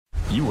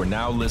You are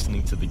now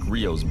listening to the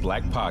Grio's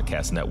Black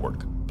Podcast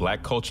Network,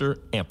 Black Culture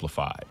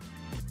Amplified.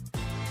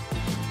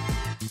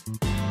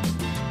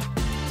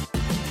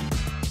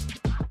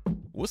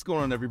 What's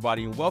going on,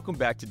 everybody, and welcome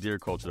back to Dear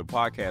Culture, the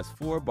podcast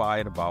for, by,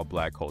 and about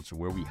Black culture,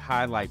 where we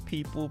highlight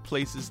people,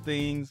 places,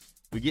 things.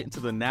 We get into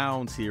the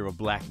nouns here of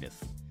Blackness.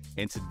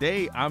 And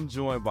today, I'm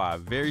joined by a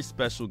very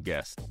special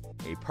guest,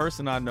 a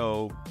person I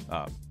know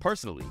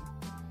personally,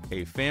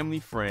 a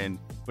family friend,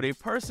 but a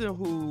person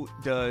who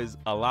does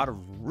a lot of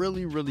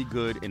really, really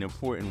good and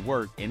important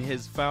work and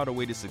has found a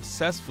way to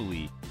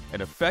successfully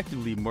and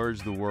effectively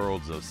merge the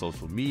worlds of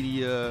social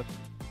media,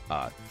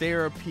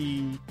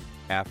 therapy,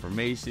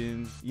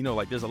 affirmations. You know,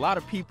 like there's a lot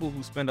of people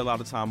who spend a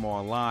lot of time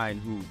online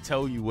who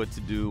tell you what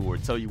to do or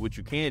tell you what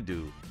you can't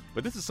do.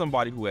 But this is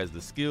somebody who has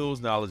the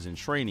skills, knowledge, and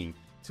training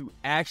to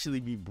actually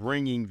be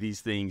bringing these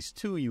things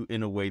to you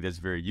in a way that's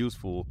very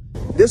useful.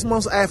 This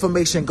month's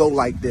affirmation go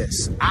like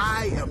this: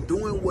 I am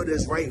doing what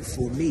is right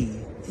for me.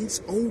 It's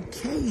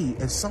okay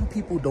if some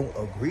people don't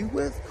agree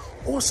with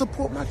or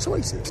support my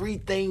choices. 3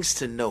 things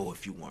to know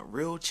if you want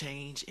real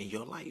change in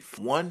your life.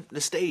 1, the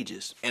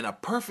stages. In a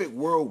perfect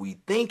world, we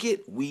think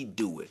it, we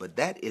do it. But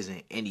that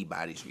isn't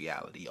anybody's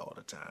reality all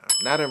the time.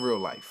 Not in real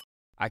life.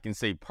 I can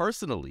say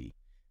personally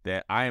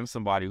that I am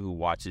somebody who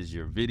watches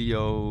your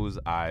videos.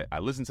 I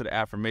listen to the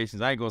affirmations.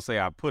 I ain't going to say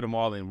I put them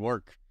all in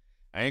work.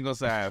 I ain't going to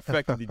say I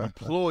effectively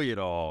deploy it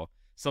all.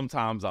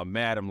 Sometimes I'm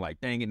mad. I'm like,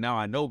 dang it, now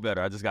I know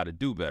better. I just got to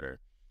do better.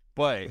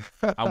 But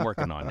I'm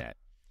working on that.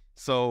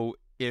 So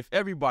if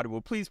everybody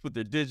will please put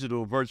their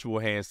digital virtual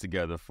hands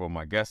together for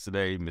my guest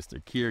today,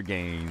 Mr. Keir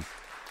Gaines,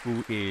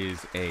 who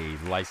is a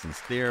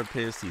licensed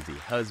therapist. He's a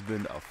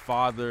husband, a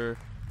father,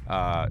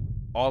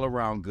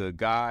 all-around good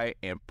guy,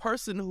 and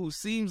person who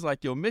seems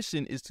like your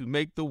mission is to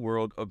make the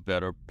world a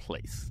better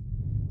place.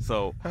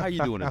 So how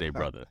you doing today,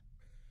 brother?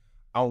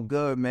 I'm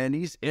good, man.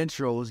 These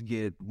intros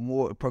get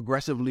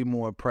progressively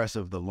more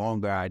impressive the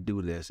longer I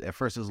do this. At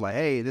first, it's like,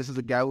 hey, this is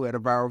a guy who had a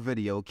viral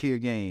video, Keir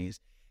Gaines.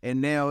 And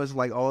now it's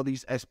like all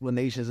these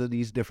explanations of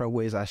these different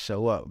ways I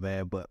show up,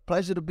 man. But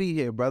pleasure to be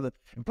here, brother.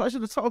 And pleasure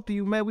to talk to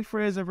you, man. We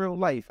friends in real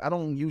life. I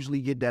don't usually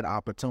get that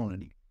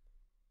opportunity.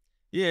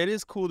 Yeah, it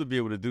is cool to be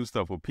able to do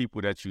stuff with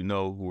people that you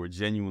know who are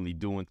genuinely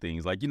doing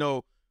things. Like, you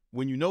know,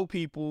 when you know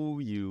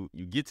people, you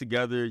get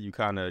together, you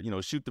kind of, you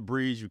know, shoot the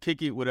breeze, you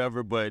kick it,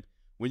 whatever. But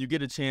when you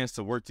get a chance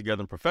to work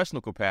together in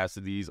professional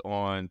capacities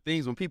on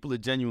things, when people are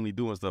genuinely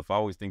doing stuff, I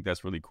always think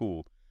that's really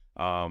cool.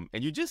 And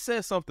you just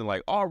said something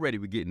like, already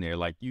we're getting there,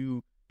 like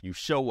you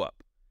show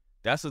up.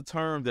 That's a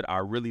term that I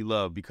really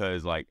love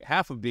because like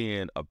half of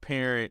being a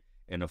parent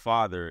and a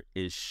father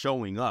is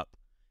showing up.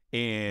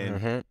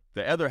 And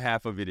the other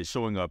half of it is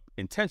showing up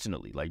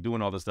intentionally, like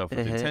doing all the stuff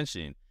with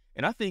intention.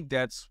 And I think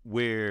that's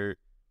where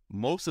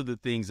most of the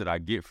things that I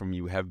get from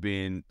you have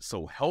been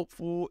so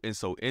helpful and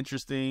so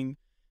interesting.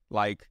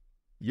 Like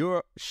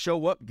your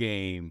show up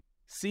game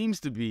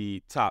seems to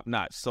be top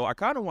notch. So I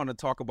kind of want to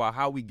talk about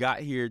how we got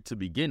here to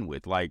begin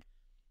with. Like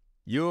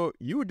you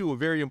were doing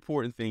very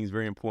important things,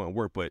 very important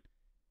work, but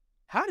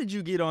how did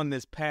you get on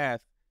this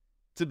path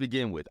to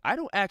begin with? I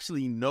don't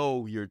actually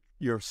know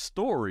your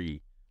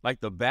story,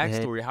 like the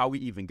backstory, how we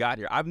even got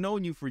here. I've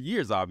known you for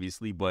years,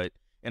 obviously,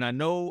 and I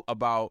know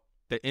about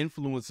the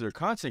influencer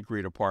content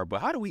creator part,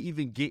 but how do we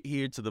even get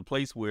here to the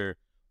place where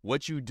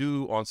what you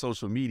do on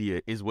social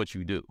media is what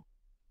you do?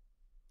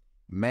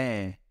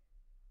 Man,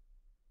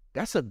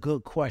 that's a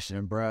good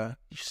question, bruh.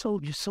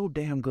 You're so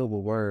damn good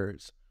with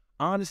words.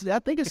 Honestly, I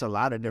think it's a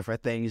lot of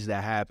different things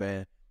that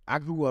happen. I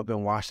grew up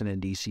in Washington,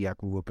 D.C. I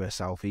grew up in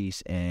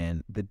Southeast,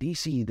 and the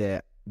D.C.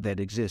 that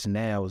exists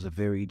now is a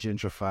very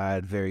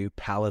gentrified, very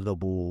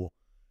palatable,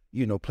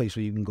 you know, place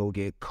where you can go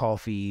get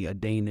coffee, a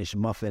Danish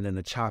muffin, and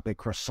a chocolate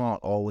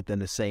croissant all within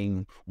the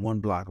same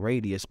 1-block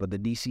radius. But the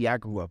D.C. I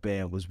grew up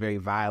in was very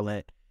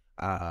violent,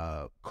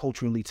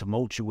 culturally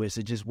tumultuous.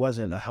 It just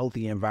wasn't a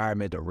healthy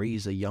environment to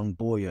raise a young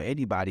boy or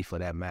anybody for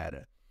that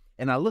matter.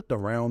 And I looked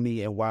around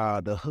me, and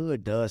while the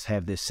hood does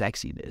have this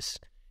sexiness,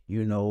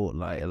 you know,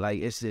 like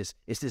it's this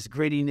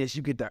grittiness.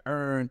 You get to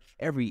earn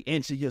every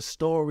inch of your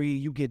story.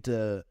 You get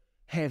to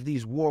have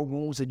these war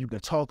wounds that you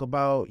can talk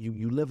about.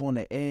 You live on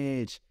the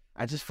edge.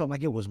 I just felt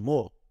like it was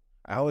more.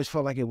 I always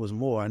felt like it was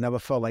more. I never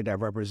felt like that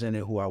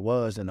represented who I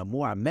was. And the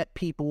more I met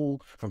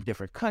people from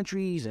different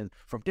countries and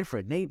from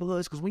different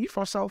neighborhoods, because when you're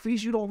from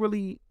Southeast, you don't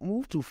really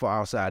move too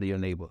far outside of your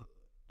neighborhood.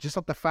 Just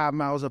up to 5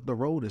 miles up the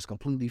road is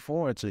completely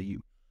foreign to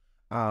you.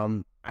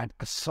 I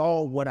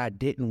saw what I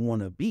didn't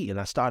want to be, and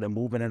I started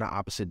moving in the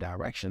opposite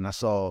direction. I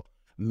saw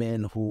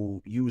men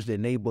who use their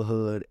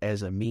neighborhood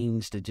as a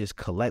means to just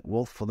collect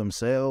wealth for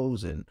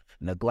themselves and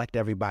neglect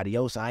everybody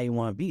else. I didn't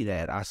want to be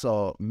that. I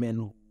saw men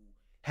who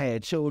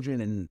had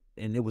children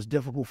and it was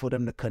difficult for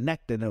them to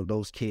connect to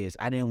those kids.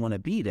 I didn't want to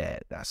be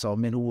that. I saw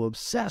men who were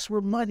obsessed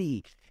with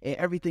money and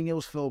everything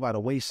else fell by the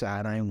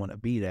wayside. I didn't want to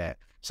be that.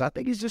 So I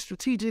think it's just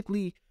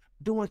strategically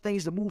doing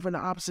things to move in the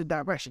opposite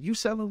direction. You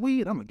selling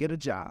weed, I'm going to get a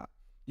job.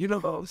 You know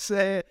what I'm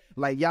saying?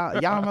 Like, y'all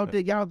out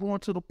there, y'all going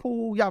to the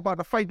pool, y'all about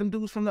to fight them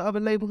dudes from the other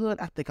neighborhood.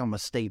 I think I'm going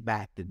to stay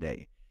back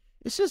today.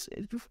 it's just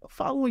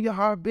following your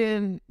heart,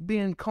 being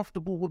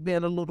comfortable with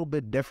being a little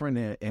bit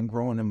different and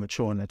growing and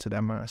maturing into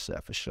that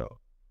mindset for sure.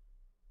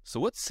 So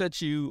what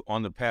set you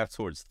on the path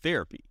towards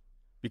therapy?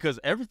 Because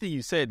everything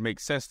you said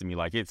makes sense to me.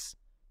 Like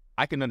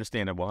I can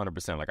understand it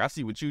 100%. Like I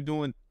see what you're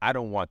doing. I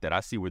don't want that. I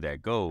see where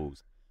that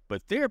goes.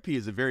 But therapy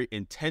is a very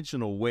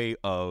intentional way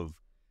of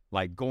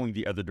like going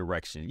the other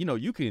direction. You know,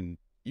 you can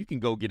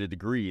go get a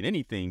degree in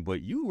anything,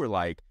 but you were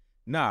like,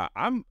 nah,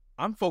 I'm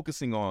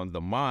focusing on the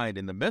mind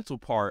and the mental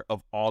part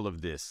of all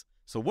of this.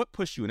 So what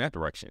pushed you in that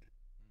direction?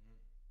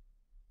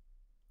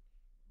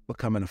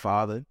 Becoming a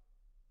father,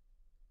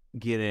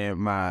 getting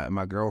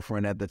my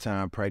girlfriend at the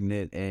time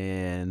pregnant,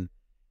 and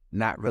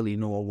not really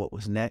knowing what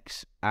was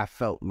next. I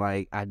felt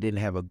like I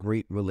didn't have a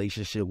great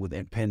relationship with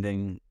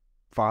impending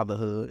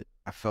fatherhood.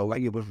 I felt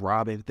like it was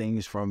robbing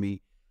things from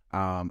me.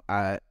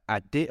 I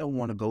didn't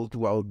want to go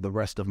throughout the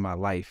rest of my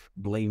life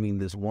blaming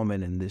this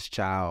woman and this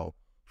child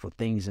for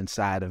things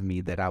inside of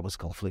me that I was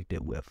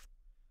conflicted with.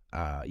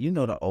 You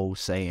know the old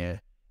saying,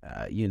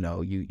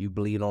 you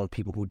bleed on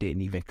people who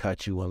didn't even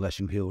cut you unless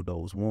you heal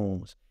those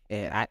wounds.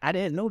 And I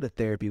didn't know that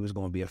therapy was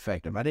going to be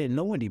effective. I didn't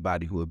know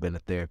anybody who had been to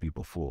therapy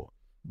before.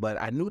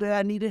 But I knew that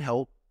I needed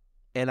help,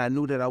 and I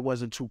knew that I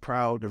wasn't too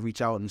proud to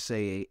reach out and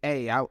say,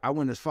 hey, I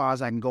went as far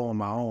as I can go on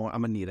my own.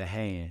 I'm going to need a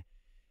hand.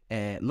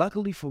 And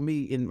luckily for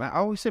me, I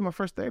always say my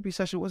first therapy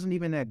session wasn't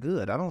even that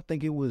good. I don't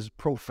think it was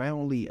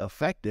profoundly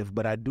effective,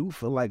 but I do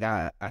feel like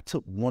I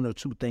took one or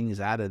two things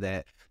out of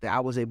that I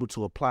was able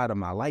to apply to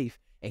my life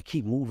and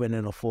keep moving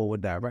in a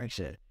forward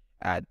direction.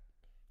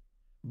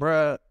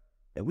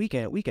 We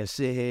can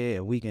sit here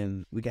and we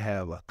can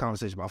have a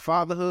conversation about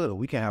fatherhood, or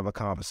we can have a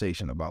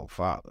conversation about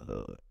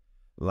fatherhood.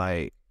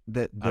 Like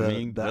the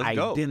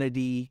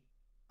identity,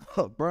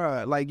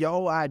 bruh, like your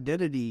whole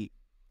identity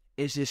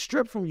is just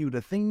stripped from you.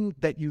 The thing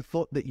that you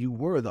thought that you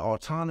were, the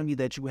autonomy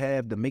that you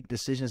have to make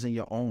decisions in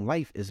your own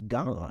life is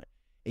gone.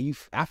 And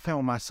I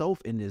found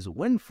myself in this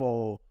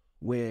windfall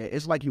where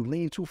it's like you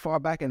lean too far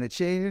back in the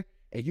chair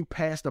and you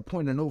pass the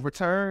point of no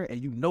return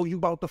and you know you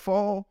about to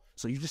fall.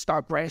 So you just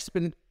start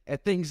grasping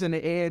at things in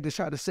the air to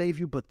try to save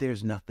you, but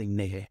there's nothing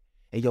there.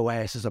 And your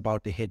ass is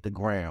about to hit the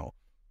ground.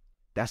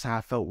 That's how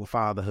I felt with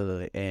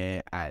fatherhood.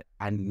 And I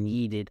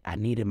needed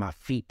my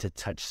feet to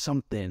touch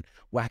something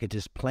where I could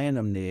just plant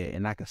them there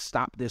and I could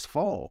stop this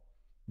fall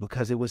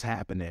because it was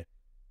happening.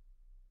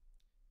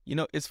 You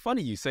know, it's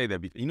funny you say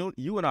that. You know,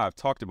 you and I have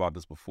talked about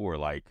this before.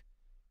 Like,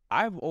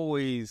 I've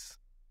always,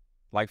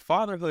 like,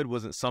 fatherhood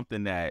wasn't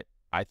something that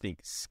I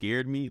think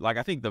scared me. Like,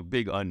 I think the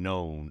big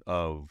unknown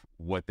of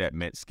what that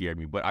meant scared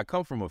me. But I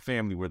come from a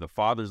family where the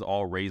fathers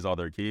all raise all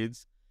their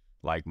kids.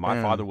 Like,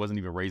 my father wasn't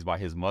even raised by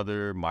his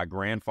mother. My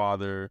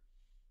grandfather,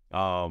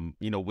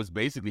 was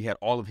basically had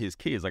all of his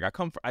kids. Like,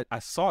 I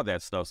saw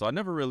that stuff. So I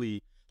never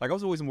really, like, I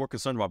was always more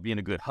concerned about being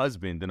a good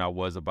husband than I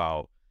was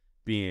about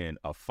being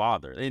a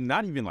father. And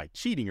not even like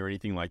cheating or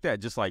anything like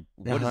that. Just like,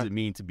 what does it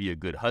mean to be a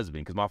good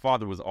husband? Because my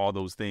father was all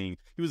those things.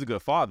 He was a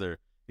good father.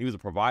 He was a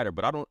provider,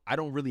 but I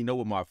don't really know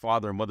what my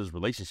father and mother's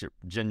relationship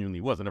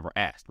genuinely was. I never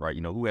asked, right?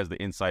 You know, who has the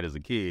insight as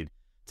a kid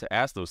to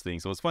ask those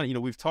things? So it's funny,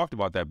 we've talked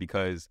about that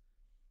because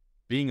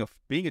being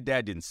a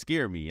dad didn't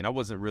scare me, and I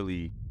wasn't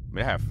really,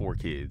 I have 4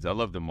 kids. I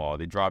love them all.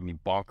 They drive me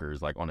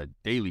bonkers, like, on a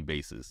daily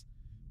basis.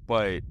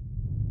 But,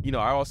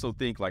 I also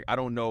think, like, I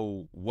don't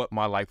know what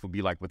my life would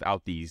be like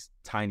without these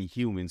tiny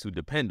humans who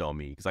depend on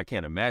me, because I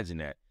can't imagine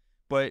that.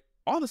 But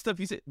all the stuff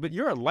you said, but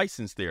you're a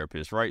licensed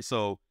therapist, right?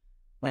 So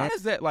how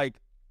does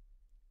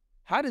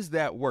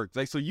that work?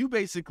 Like, so you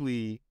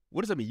basically,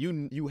 what does that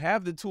mean? You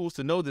have the tools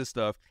to know this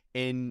stuff,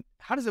 and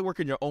how does it work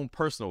in your own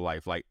personal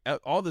life? Like,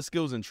 all the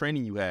skills and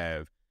training you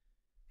have,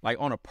 like,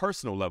 on a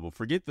personal level,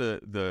 forget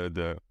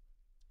the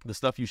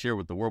stuff you share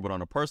with the world, but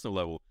on a personal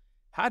level,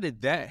 how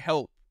did that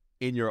help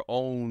in your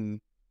own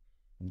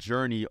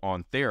journey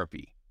on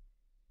therapy?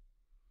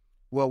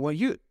 Well,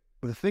 the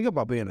thing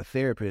about being a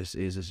therapist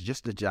is it's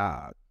just a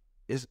job.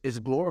 It's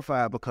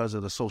glorified because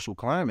of the social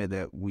climate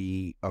that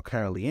we are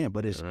currently in,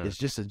 but it's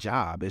just a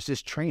job. It's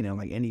just training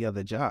like any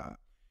other job.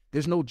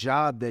 There's no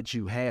job that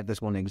you have that's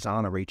going to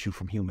exonerate you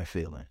from human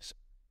feelings,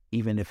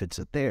 even if it's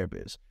a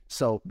therapist.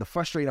 So the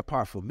frustrating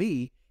part for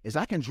me is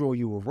I can draw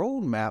you a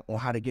roadmap on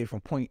how to get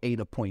from point A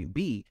to point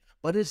B,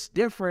 but it's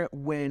different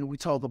when we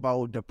talk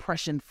about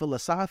depression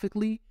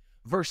philosophically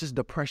versus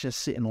depression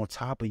sitting on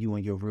top of you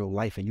in your real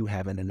life and you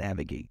having to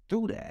navigate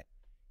through that.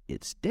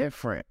 It's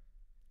different.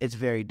 It's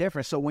very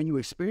different. So when you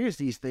experience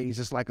these things,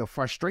 it's like a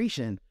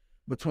frustration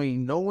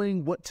between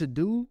knowing what to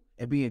do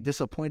and being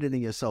disappointed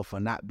in yourself for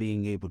not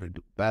being able to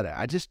do better.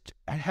 I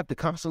have to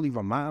constantly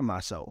remind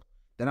myself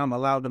that I'm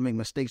allowed to make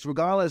mistakes,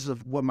 regardless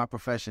of what my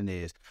profession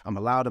is. I'm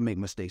allowed to make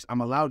mistakes.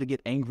 I'm allowed to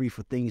get angry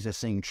for things that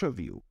seem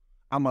trivial.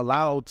 I'm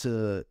allowed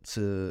to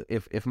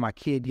if my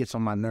kid gets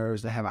on my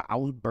nerves, to have an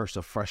outburst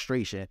of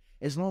frustration,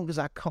 as long as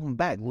I come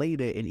back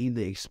later and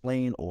either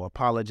explain or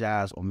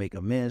apologize or make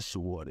amends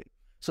toward it.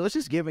 So it's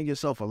just giving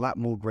yourself a lot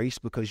more grace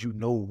because you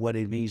know what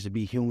it means to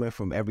be human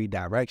from every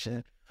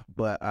direction.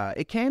 But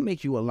it can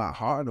make you a lot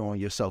harder on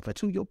yourself. And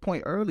to your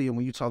point earlier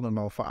when you're talking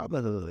about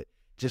fatherhood,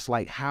 just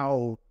like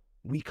how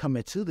we come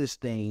into this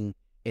thing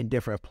in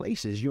different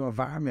places. Your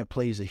environment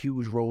plays a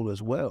huge role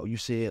as well. You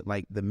said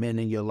like the men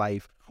in your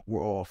life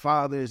were all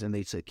fathers and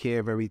they took care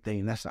of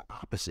everything. That's the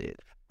opposite.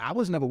 I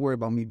was never worried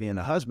about me being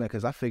a husband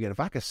because I figured if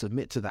I could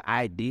submit to the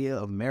idea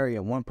of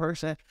marrying one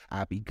person,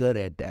 I'd be good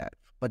at that.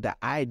 But the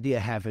idea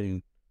of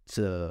having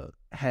to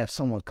have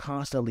someone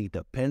constantly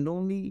depend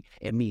on me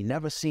and me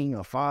never seeing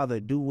a father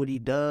do what he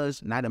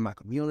does, not in my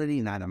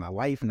community, not in my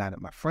life, not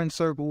in my friend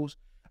circles,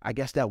 I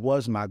guess that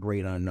was my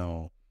great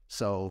unknown.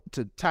 So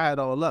to tie it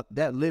all up,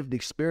 that lived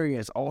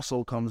experience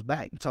also comes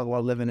back. You talk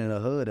about living in a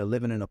hood or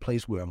living in a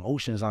place where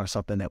emotions aren't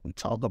something that we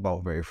talk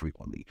about very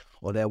frequently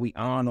or that we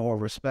honor or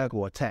respect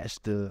or attach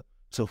to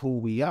who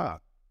we are.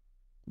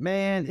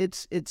 Man,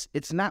 it's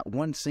not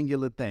one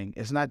singular thing.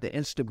 It's not the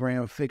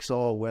Instagram fix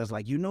all where it's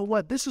like, you know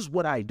what, this is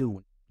what I do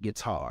when it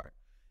gets hard.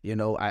 You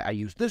know, I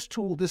use this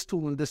tool,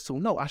 and this tool.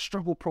 No, I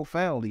struggle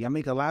profoundly. I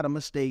make a lot of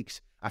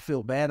mistakes. I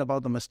feel bad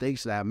about the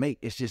mistakes that I make.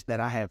 It's just that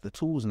I have the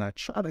tools and I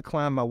try to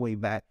climb my way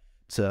back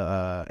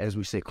to, as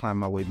we say, climb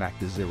my way back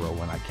to zero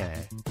when I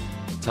can.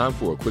 Time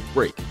for a quick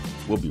break.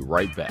 We'll be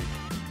right back.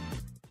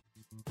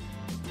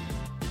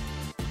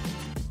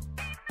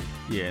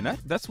 Yeah, and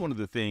that's one of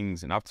the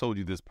things, and I've told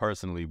you this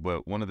personally,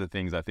 but one of the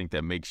things I think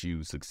that makes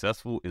you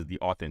successful is the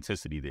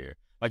authenticity there.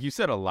 Like you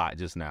said a lot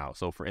just now.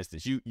 So for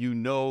instance, you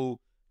know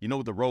the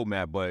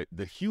roadmap, but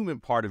the human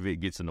part of it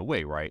gets in the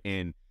way, right?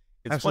 And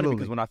it's Absolutely. funny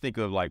because when I think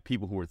of like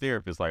people who are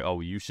therapists, like,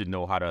 oh, you should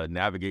know how to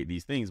navigate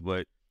these things,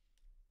 but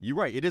you're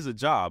right, it is a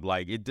job.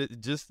 Like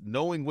just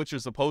knowing what you're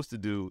supposed to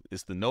do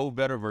is to know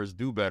better versus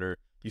do better.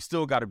 You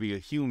still got to be a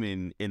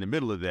human in the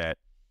middle of that,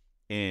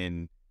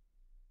 and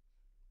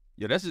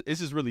yeah, it's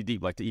just really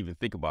deep, like to even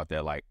think about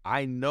that. Like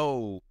I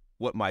know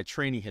what my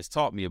training has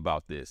taught me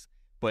about this,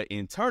 but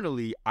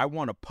internally I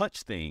want to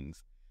punch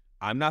things.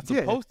 I'm not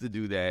supposed to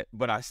do that,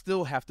 but I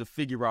still have to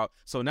figure out.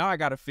 So now I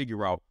got to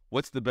figure out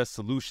what's the best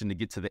solution to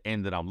get to the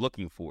end that I'm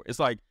looking for. It's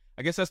like,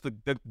 I guess that's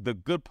the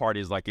good part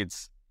is like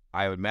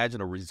I imagine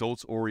a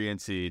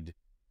results-oriented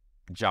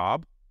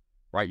job,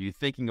 right? You're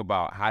thinking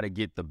about how to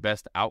get the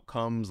best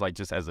outcomes, like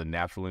just as a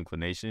natural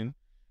inclination.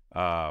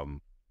 But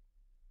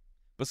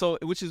so,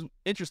 which is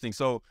interesting.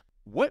 So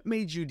what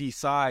made you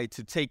decide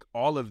to take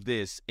all of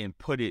this and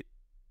put it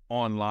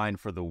online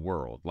for the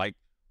world? Like,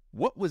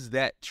 what was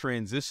that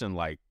transition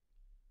like?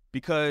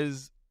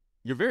 Because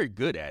you're very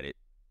good at it.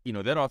 You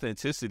know, that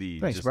authenticity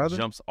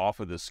jumps off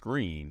of the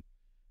screen,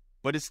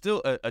 but it's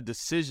still a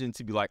decision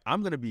to be like,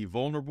 I'm going to be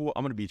vulnerable.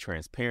 I'm going to be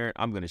transparent.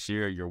 I'm going to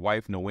share. Your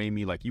wife,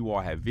 Noemi, like you all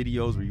have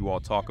videos where you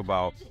all talk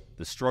about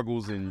the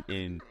struggles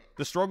and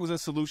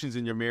solutions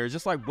in your marriage,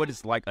 just like what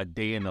it's like a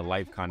day in the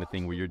life kind of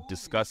thing where you're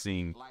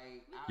discussing,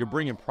 you're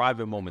bringing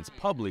private moments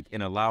public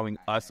and allowing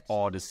us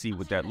all to see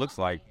what that looks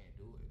like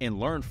and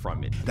learn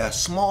from it. That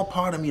small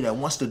part of me that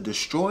wants to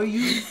destroy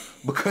you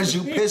because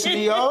you pissed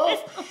me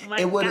off,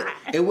 it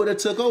would have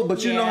took over.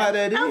 But you know how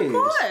that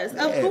is.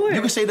 Of course.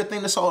 You can say the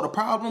thing to solve the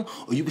problem,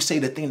 or you can say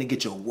the thing to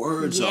get your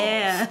words off.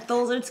 Yeah,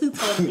 those are two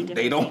totally different.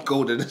 They don't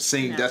go to the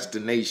same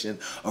destination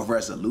of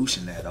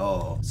resolution at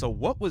all. So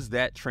what was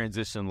that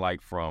transition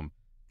like from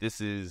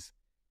these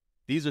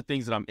are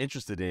things that I'm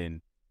interested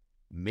in,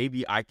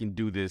 maybe I can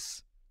do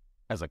this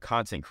as a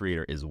content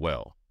creator as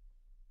well?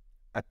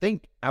 I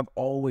think I've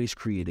always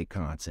created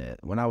content.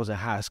 When I was in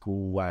high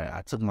school,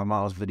 I took my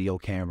mom's video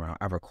camera.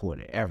 I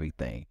recorded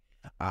everything.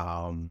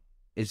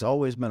 It's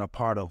always been a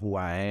part of who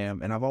I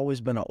am, and I've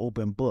always been an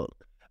open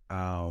book.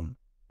 I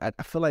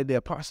feel like there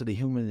are parts of the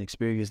human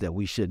experience that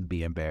we shouldn't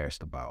be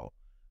embarrassed about.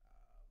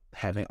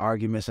 Having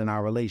arguments in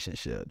our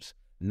relationships,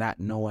 not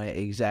knowing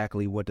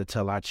exactly what to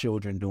tell our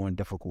children during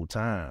difficult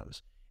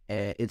times.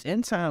 And it's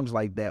in times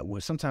like that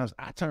where sometimes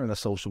I turn to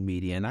social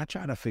media and I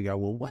try to figure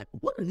out, well,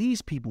 what are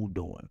these people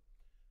doing?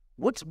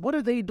 What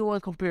are they doing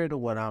compared to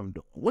what I'm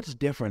doing? What's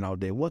different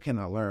out there? What can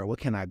I learn? What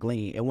can I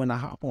glean? And when I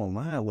hop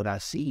online, what I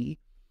see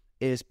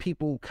is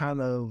people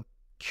kind of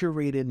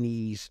curating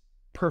these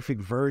perfect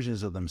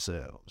versions of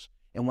themselves.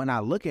 And when I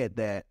look at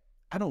that,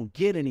 I don't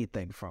get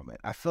anything from it.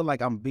 I feel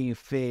like I'm being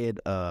fed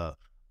a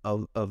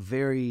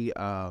very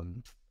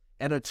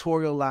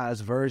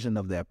editorialized version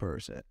of that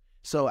person.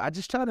 So I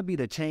just try to be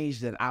the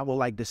change that I would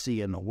like to see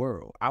in the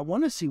world. I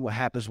want to see what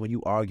happens when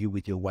you argue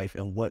with your wife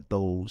and what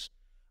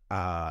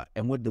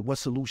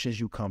solutions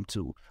you come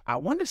to. I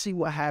want to see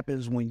what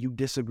happens when you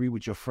disagree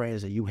with your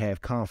friends and you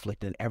have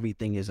conflict and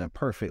everything isn't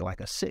perfect like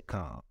a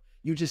sitcom.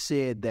 You just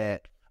said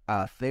that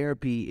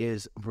therapy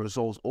is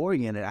results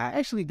oriented. I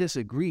actually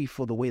disagree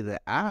for the way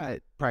that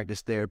I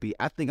practice therapy.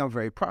 I think I'm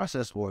very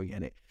process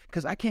oriented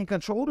because I can't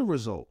control the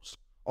results.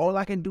 All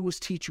I can do is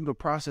teach you the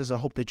process. I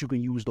hope that you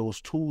can use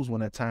those tools when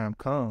the time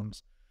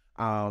comes.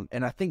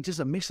 And I think just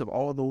a mix of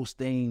all those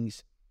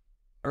things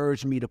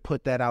urged me to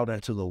put that out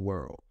into the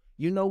world.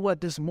 You know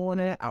what? This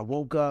morning I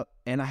woke up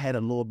and I had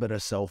a little bit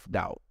of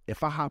self-doubt.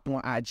 If I hop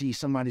on IG,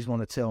 somebody's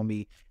going to tell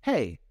me,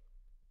 hey,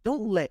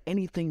 don't let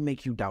anything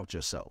make you doubt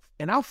yourself.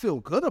 And I'll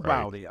feel good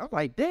about it. I'm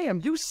like, damn,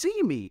 you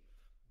see me.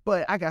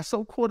 But I got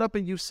so caught up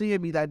in you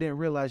seeing me that I didn't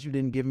realize you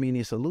didn't give me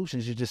any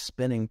solutions. You're just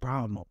spinning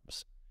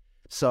problems.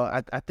 So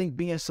I think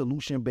being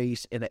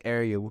solution-based in an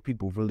area where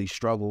people really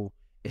struggle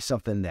is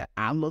something that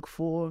I look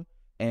for.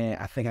 And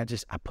I think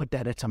I put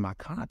that into my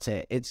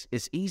content.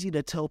 It's easy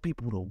to tell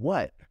people the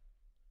what.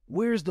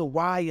 Where's the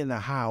why and the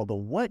how? The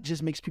what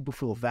just makes people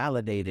feel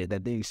validated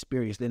that they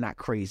experience, they're not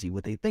crazy.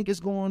 What they think is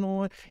going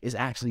on is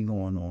actually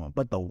going on.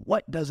 But the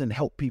what doesn't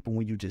help people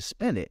when you just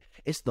spin it.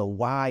 It's the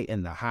why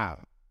and the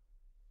how.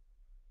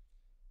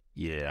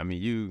 Yeah, I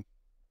mean, you,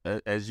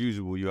 as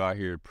usual, you out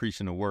here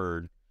preaching the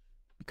word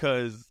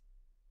because,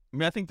 I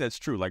mean, I think that's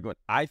true. Like when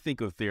I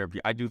think of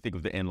therapy, I do think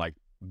of the end like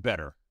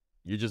better.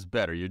 You're just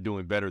better. You're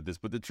doing better at this.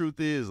 But the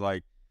truth is,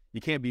 like, you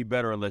can't be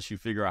better unless you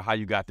figure out how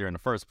you got there in the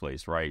first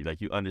place, right?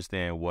 Like you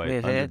understand what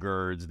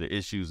undergirds the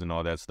issues and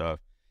all that stuff.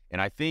 And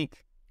I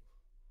think,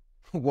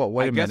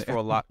 Wait a minute. For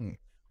a lot.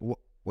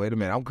 Wait a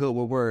minute. I'm good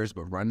with words,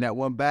 but run that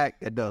one back.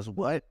 It does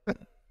what?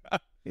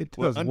 It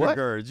does what?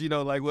 Undergirds, you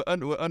know, like what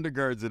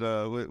undergirds it.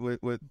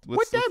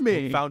 What that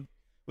mean?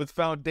 With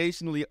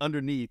foundationally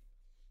underneath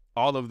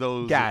all of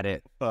those. Got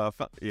it.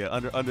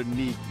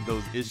 Underneath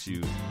those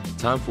issues.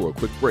 Time for a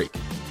quick break.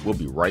 We'll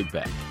be right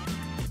back.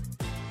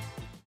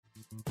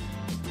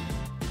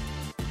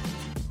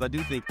 I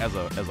do think as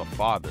a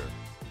father,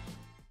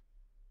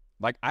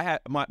 like I had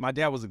my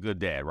dad was a good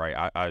dad,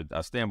 right?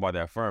 I stand by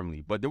that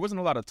firmly. But there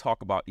wasn't a lot of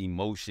talk about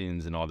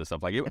emotions and all this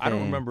stuff. Like I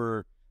don't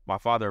remember my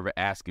father ever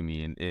asking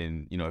me,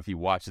 and you know, if he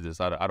watches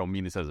this, I don't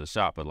mean this as a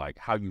shot, but like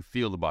how you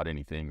feel about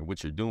anything or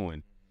what you're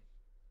doing,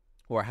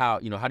 or how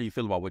do you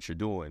feel about what you're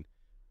doing?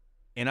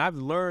 And I've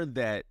learned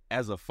that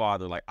as a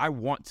father, like I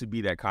want to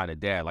be that kind of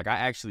dad. Like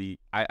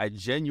I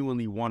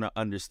genuinely want to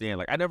understand.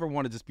 Like I never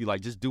want to just be like,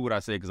 just do what I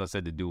say because I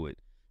said to do it.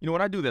 You know,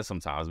 when I do that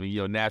sometimes, I mean, you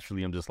know,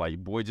 naturally I'm just like,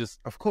 boy,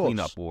 just clean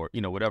up or, you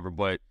know, whatever.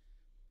 But,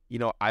 you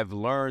know, I've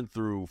learned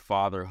through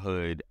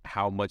fatherhood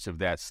how much of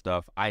that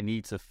stuff I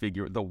need to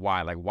figure the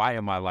why. Like, why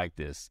am I like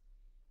this?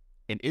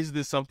 And is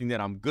this something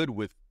that I'm good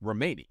with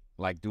remaining?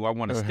 Like, do I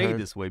want to stay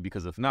this way?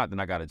 Because if not,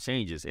 then I got to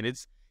change this. And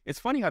it's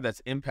funny how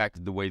that's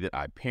impacted the way that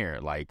I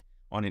parent, like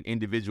on an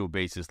individual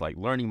basis, like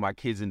learning my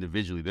kids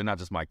individually. They're not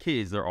just my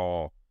kids. They're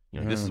all,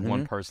 you know, this is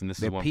one person,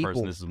 this is one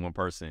person, this is one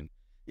person.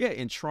 Yeah,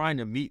 and trying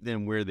to meet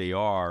them where they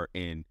are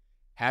and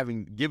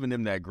giving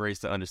them that grace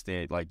to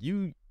understand, like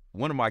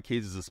one of my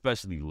kids is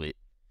especially lit.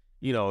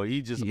 You know,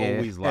 he just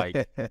always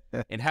like,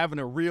 and having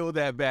to reel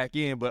that back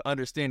in, but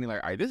understanding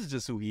like, all right, this is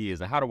just who he is.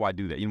 And how do I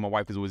do that? You know, my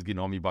wife is always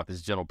getting on me about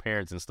this gentle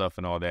parents and stuff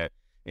and all that.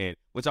 And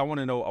which I want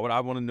to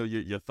know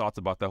your thoughts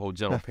about that whole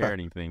gentle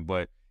parenting thing.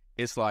 But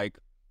it's like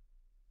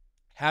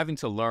having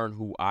to learn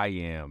who I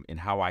am and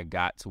how I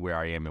got to where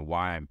I am and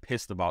why I'm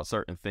pissed about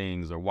certain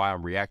things or why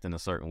I'm reacting a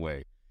certain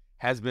way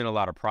has been a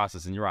lot of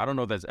process. And I don't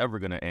know if that's ever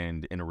going to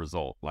end in a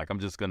result. Like I'm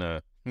just going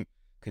to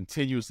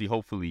continuously,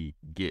 hopefully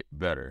get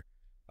better.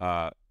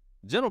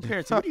 Gentle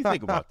parenting, what do you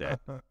think about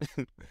that?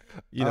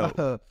 You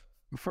know,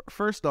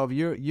 first off,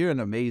 you're an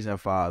amazing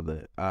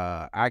father.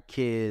 Our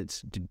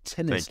kids do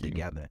tennis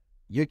together.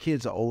 Your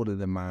kids are older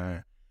than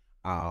mine.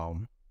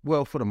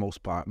 Well, for the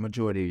most part,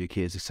 majority of your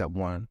kids, except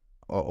one,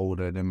 are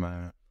older than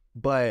mine.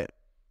 But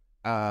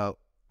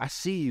I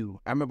see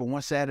you. I remember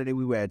one Saturday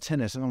we were at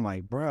tennis, and I'm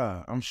like,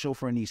 bruh, I'm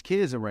chauffeuring these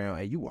kids around,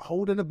 and you were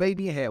holding a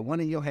baby and had one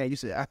in your hand. You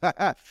said,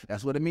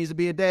 that's what it means to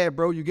be a dad,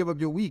 bro. You give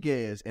up your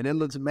weekends, and it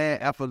looks mad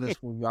effortless.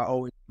 I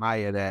always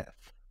admire that.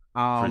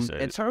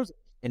 In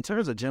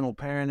terms of gentle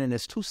parenting,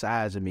 there's two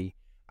sides of me.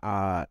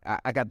 I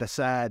got the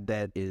side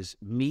that is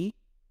me,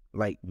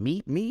 like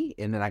me,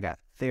 and then I got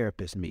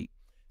therapist me.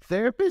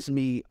 Therapist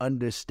me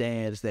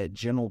understands that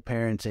gentle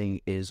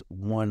parenting is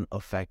one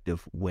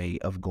effective way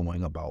of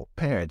going about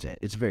parenting.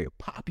 It's very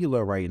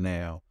popular right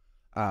now.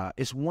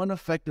 It's one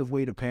effective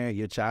way to parent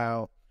your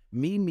child.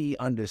 Me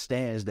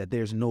understands that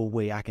there's no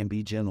way I can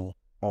be gentle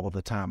all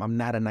the time. I'm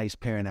not a nice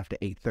parent after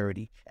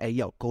 8:30. Hey,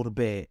 yo, go to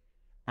bed.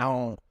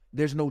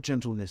 There's no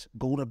gentleness.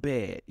 Go to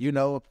bed, you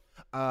know?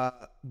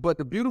 But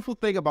the beautiful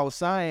thing about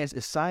science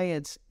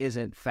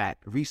isn't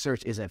fact.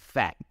 Research isn't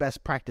fact.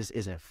 Best practice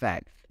isn't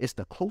fact. It's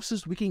the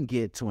closest we can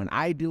get to an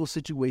ideal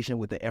situation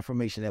with the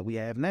information that we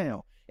have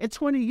now. In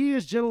 20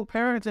 years, gentle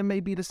parenting may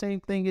be the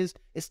same thing as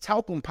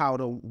talcum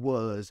powder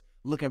was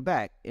looking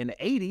back. In the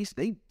 80s,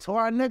 they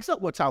tore our necks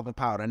up with talcum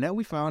powder. Now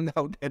we found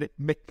out that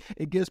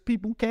it gives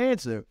people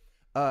cancer.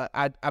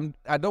 I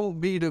don't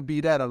mean to be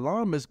that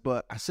alarmist,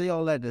 but I say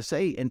all that to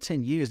say in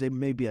 10 years, there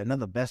may be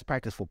another best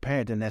practice for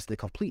parenting that's the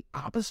complete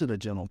opposite of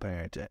gentle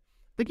parenting.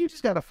 I think you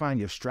just got to find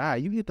your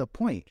stride. You get the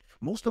point.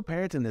 Most of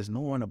parenting is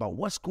knowing about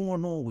what's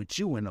going on with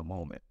you in the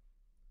moment.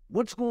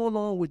 What's going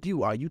on with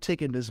you? Are you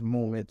taking this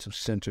moment to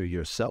center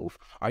yourself?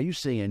 Are you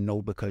saying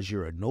no because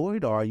you're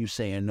annoyed, or are you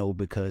saying no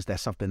because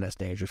that's something that's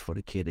dangerous for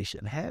the kid? They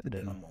shouldn't have it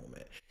in a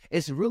moment.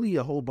 It's really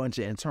a whole bunch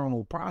of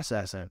internal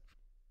processing.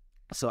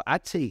 So I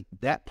take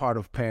that part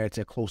of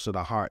parenting closer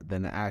to heart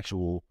than the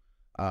actual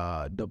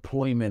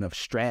deployment of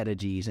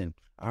strategies and,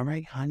 all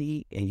right,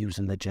 honey, and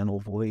using the gentle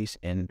voice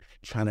and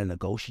trying to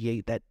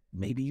negotiate that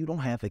maybe you don't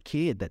have a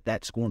kid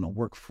that's going to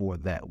work for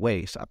that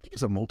way. So I think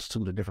it's a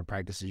multitude of different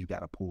practices you got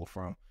to pull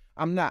from.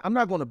 I'm not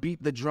going to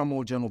beat the drum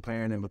on gentle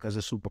parenting because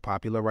it's super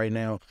popular right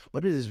now,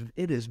 but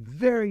it is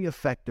very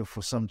effective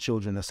for some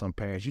children and some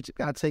parents. You just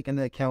got to take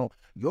into account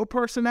your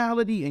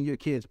personality and your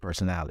kid's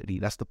personality.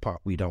 That's the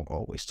part we don't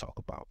always talk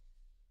about.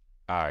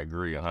 I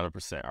agree 100%. All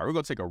right, we're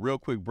going to take a real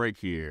quick break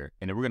here,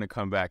 and then we're going to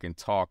come back and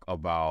talk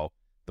about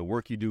the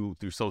work you do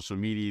through social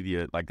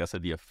media, like I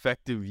said, the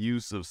effective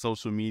use of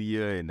social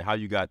media and how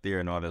you got there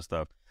and all that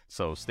stuff.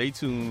 So stay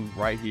tuned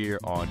right here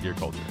on Dear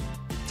Culture.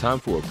 Time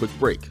for a quick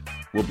break.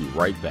 We'll be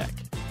right back.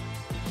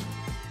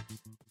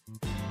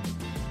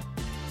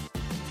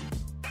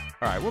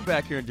 All right, we're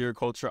back here in Dear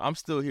Culture. I'm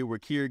still here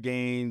with Kier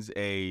Gaines,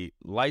 a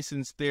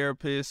licensed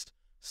therapist,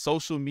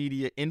 social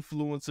media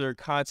influencer,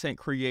 content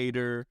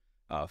creator,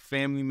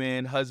 family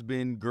man,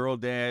 husband, girl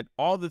dad,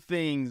 all the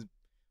things,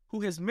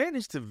 who has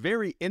managed to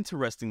very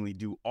interestingly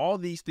do all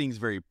these things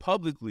very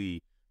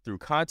publicly through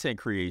content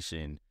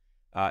creation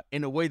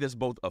in a way that's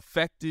both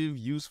effective,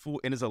 useful,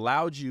 and has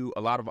allowed you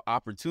a lot of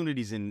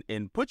opportunities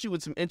and put you in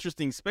some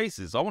interesting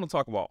spaces. So I want to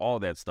talk about all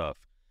that stuff.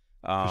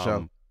 For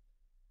sure.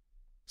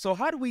 So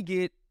how do we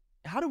get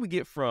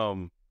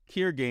from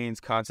Kier Gaines,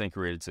 content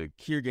creator, to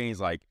Kier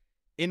Gaines, like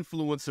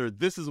influencer?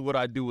 This is what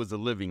I do as a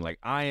living. Like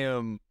I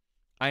am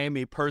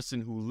a person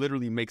who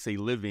literally makes a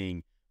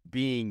living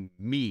being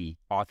me,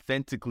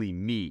 authentically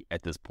me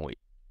at this point.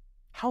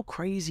 How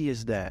crazy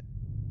is that?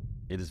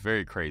 It is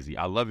very crazy.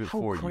 I love it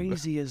for you. How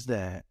crazy is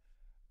that?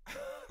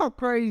 How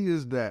crazy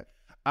is that?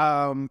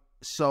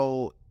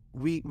 So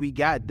we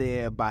got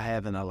there by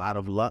having a lot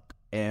of luck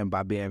and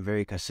by being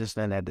very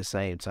consistent at the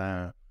same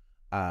time.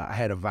 I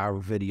had a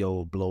viral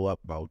video blow up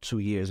about 2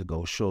 years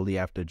ago, shortly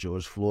after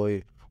George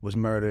Floyd was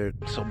murdered.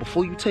 So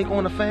before you take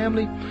on a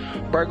family,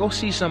 bro, go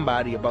see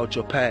somebody about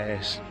your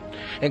past.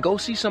 And go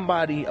see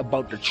somebody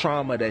about the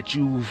trauma that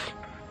you've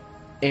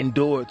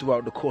endured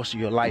throughout the course of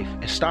your life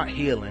and start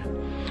healing.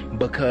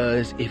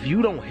 Because if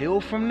you don't heal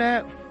from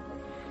that,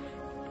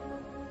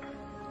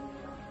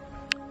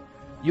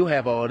 you'll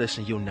have all this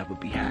and you'll never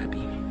be happy.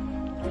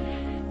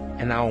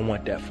 And I don't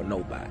want that for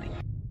nobody.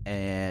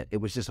 And it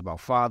was just about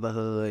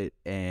fatherhood,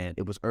 and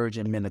it was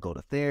urging men to go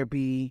to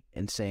therapy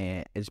and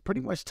saying, it's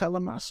pretty much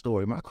telling my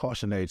story. My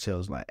cautionary tale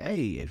is like,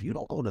 hey, if you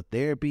don't go to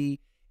therapy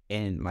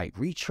and like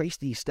retrace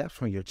these steps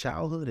from your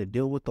childhood and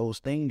deal with those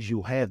things,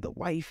 you'll have the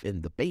wife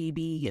and the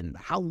baby and the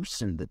house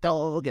and the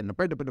dog and the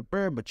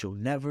bird, but you'll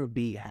never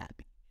be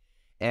happy.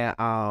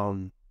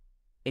 And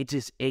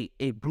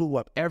it blew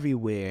up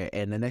everywhere.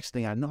 And the next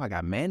thing I know, I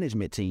got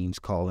management teams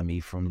calling me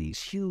from these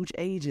huge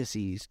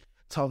agencies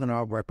talking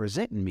about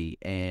representing me.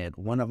 And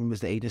one of them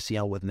is the agency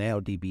I'm with now,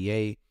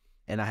 DBA.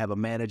 And I have a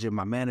manager.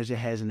 My manager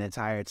has an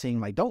entire team.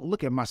 Like, don't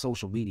look at my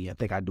social media and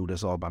think I do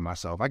this all by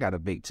myself. I got a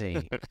big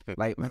team.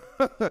 Like,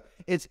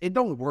 it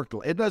don't work.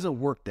 It doesn't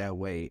work that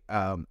way.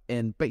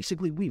 And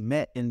basically, we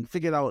met and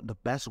figured out the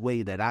best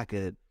way that I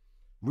could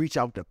reach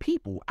out to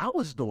people. I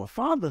was doing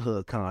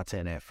fatherhood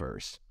content at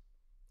first.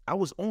 I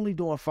was only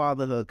doing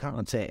fatherhood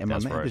content, and my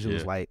manager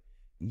was like,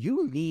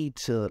 you need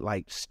to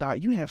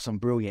you have some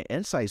brilliant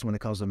insights when it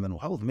comes to mental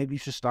health. Maybe you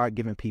should start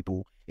giving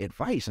people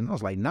advice. And I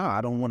was like, nah,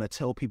 I don't want to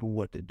tell people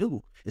what to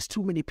do. There's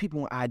too many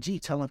people on IG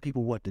telling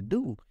people what to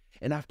do.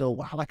 And after a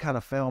while, I kind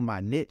of found my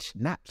niche,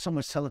 not so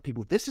much telling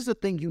people, this is the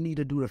thing you need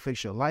to do to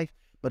fix your life,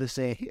 but it's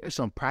saying, here's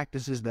some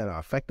practices that are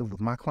effective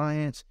with my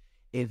clients.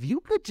 If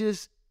you could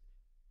just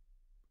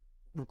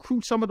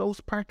recruit some of those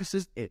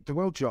practices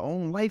throughout your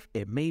own life,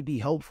 it may be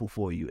helpful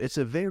for you. It's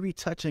a very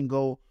touch and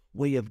go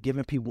way of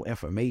giving people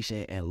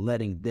information and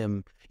letting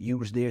them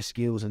use their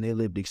skills and their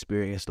lived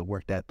experience to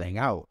work that thing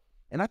out.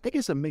 And I think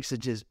it's a mix of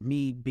just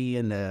me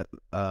being a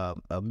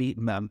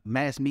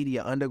mass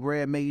media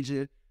undergrad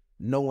major,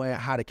 knowing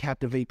how to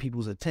captivate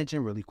people's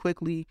attention really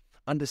quickly,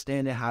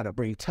 understanding how to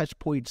bring touch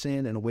points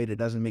in a way that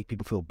doesn't make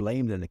people feel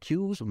blamed and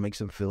accused, but makes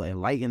them feel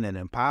enlightened and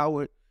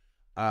empowered.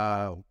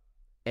 And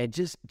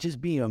just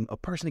being a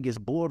person that gets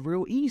bored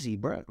real easy,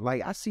 bro.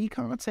 Like, I see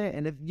content,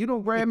 and if you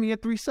don't grab me in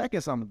 3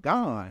 seconds, I'm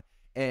gone.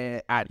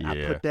 And I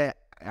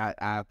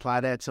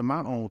apply that to my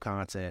own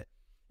content.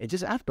 And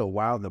just after a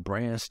while, the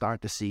brands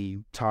start to see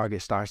you,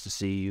 Target starts to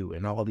see you,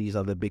 and all these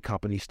other big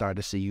companies start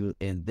to see you,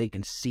 and they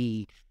can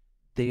see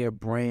their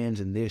brands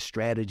and their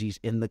strategies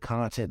in the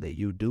content that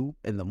you do.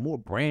 And the more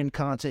brand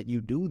content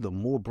you do, the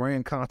more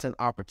brand content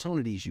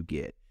opportunities you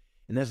get.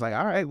 And it's like,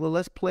 all right, well,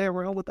 let's play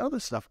around with other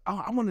stuff.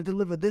 Oh, I want to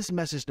deliver this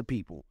message to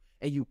people.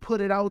 And you put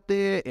it out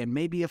there, and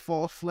maybe it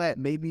falls flat,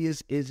 maybe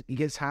it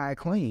gets high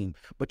acclaim.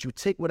 But you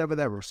take whatever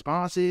that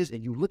response is,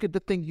 and you look at the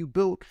thing you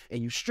built,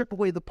 and you strip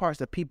away the parts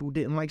that people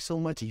didn't like so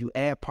much, and you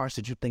add parts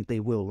that you think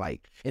they will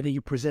like. And then you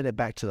present it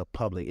back to the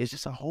public. It's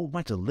just a whole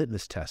bunch of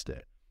litmus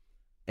tester.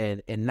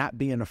 And not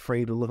being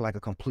afraid to look like a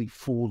complete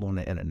fool on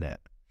the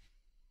internet.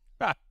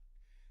 I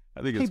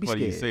think it's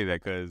funny you say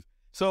that, because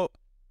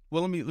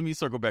well, let me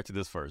circle back to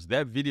this first.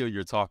 That video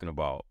you're talking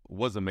about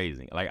was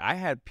amazing. Like, I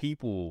had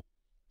people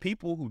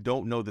who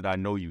don't know that I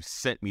know you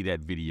sent me that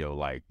video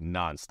like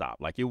nonstop.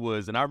 Like, it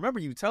was, and I remember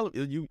you telling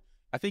you,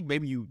 I think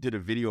maybe you did a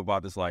video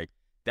about this. Like,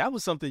 that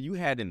was something you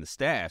had in the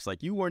stash.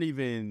 Like, you weren't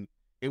even,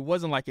 it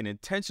wasn't like an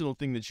intentional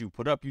thing that you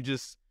put up. You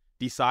just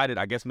decided,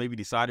 I guess maybe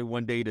decided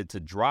one day to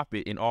drop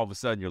it, and all of a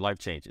sudden your life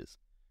changes,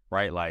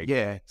 right? Like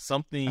Yeah.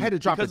 something. I had to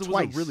drop because it was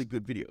twice. a really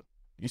good video.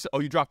 You said, oh,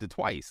 you dropped it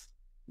twice.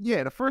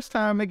 Yeah, the first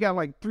time it got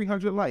like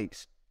 300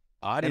 likes.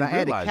 I And didn't I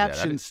added realize that. I didn't-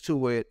 captions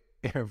to it,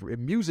 and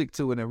music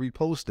to it, and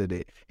reposted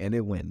it, and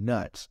it went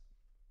nuts.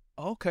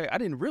 Okay, I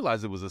didn't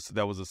realize that was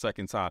a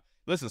second time.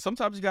 Listen,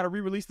 sometimes you got to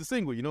re-release the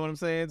single. You know what I'm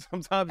saying?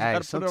 Sometimes you Hey,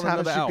 got to put it on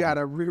sometimes another you album.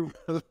 gotta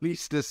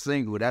re-release this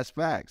single. That's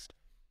facts.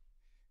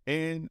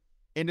 And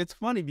it's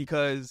funny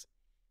because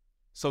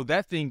so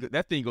that thing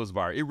goes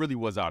viral. It really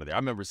was out of there. I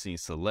remember seeing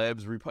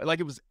celebs like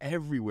it was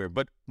everywhere,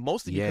 but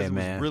mostly because Yeah, it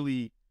man.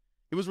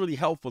 was really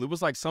helpful. It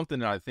was like something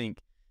that I think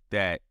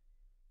that,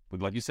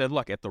 like you said,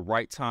 look, at the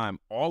right time,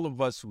 all of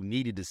us who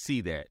needed to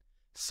see that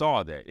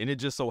saw that, and it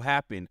just so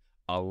happened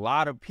a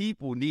lot of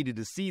people needed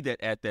to see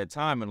that at that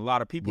time, and a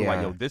lot of people were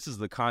like, Yeah. yo, this is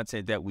the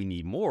content that we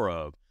need more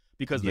of,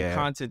 because the Yeah.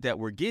 content that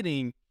we're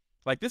getting,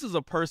 like, this is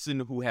a person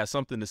who has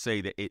something to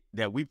say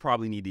that we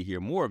probably need to hear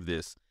more of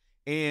this.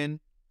 And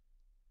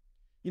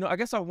I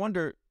guess I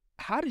wonder,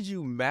 how did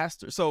you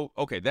master? So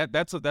okay,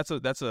 that's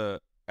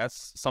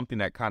something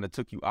that kind of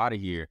took you out of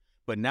here,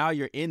 but now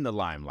you're in the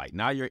limelight.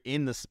 Now you're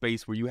in the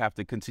space where you have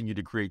to continue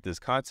to create this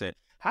content.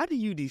 How do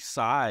you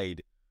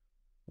decide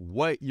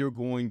what you're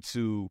going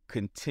to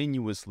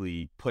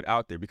continuously put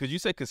out there? Because you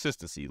said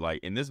consistency.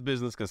 Like, in this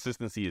business,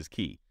 consistency is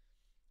key.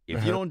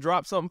 If you don't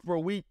drop something for a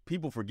week,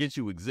 people forget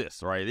you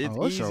exist, right? It's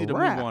Oh, it's a easy to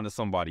wrap. move on to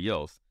somebody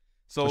else.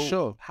 So For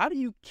sure. how do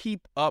you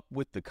keep up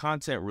with the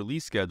content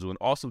release schedule and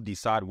also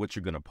decide what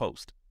you're going to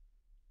post?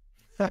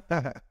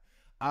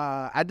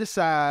 I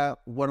decide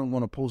what I'm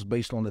going to post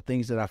based on the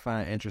things that I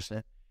find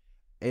interesting.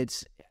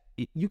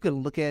 You can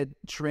look at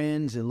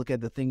trends and look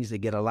at the things that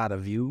get a lot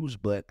of views,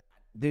 but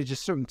there's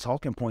just certain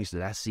talking points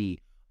that I see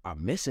are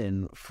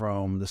missing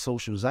from the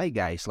social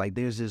zeitgeist. Like,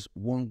 there's this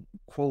one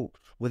quote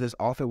where this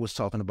author was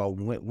talking about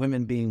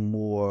women being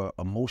more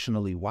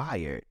emotionally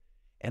wired.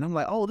 And I'm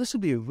like, oh, this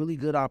would be a really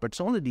good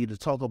opportunity to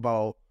talk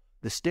about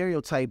the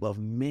stereotype of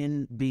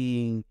men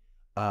being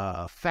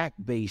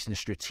fact-based and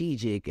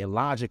strategic and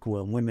logical,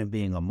 and women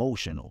being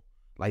emotional.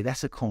 Like,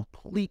 that's a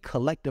complete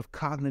collective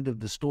cognitive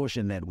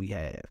distortion that we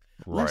have.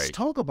 Let's Right.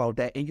 talk about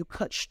that, and you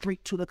cut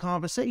straight to the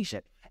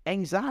conversation.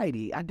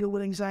 Anxiety. I deal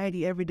with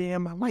anxiety every day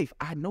in my life.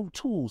 I know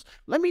tools.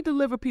 Let me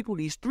deliver people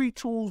these 3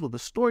 tools with a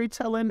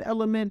storytelling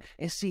element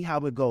and see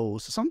how it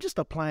goes. So I'm just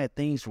applying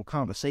things from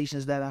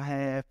conversations that I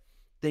have,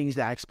 things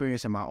that I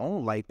experience in my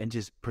own life, and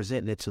just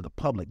presenting it to the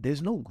public.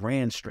 There's no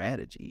grand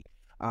strategy.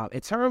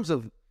 In terms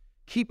of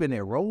keeping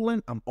it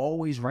rolling, I'm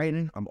always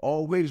writing. I'm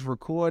always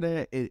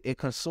recording. It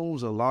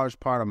consumes a large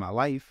part of my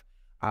life,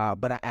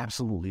 but I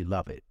absolutely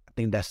love it. I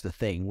think that's the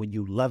thing. When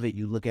you love it,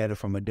 you look at it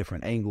from a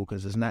different angle,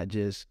 because it's not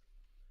just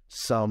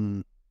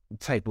some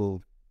type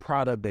of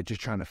product that you're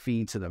trying to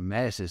feed to the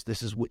masses.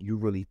 This is what you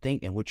really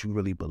think and what you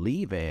really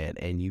believe in,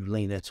 and you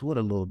lean into it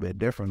a little bit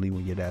differently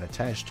when you're that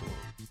attached to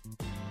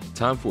it.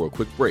 Time for a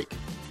quick break.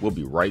 We'll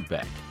be right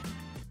back.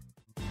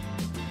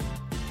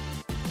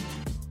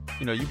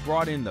 You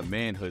brought in the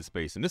manhood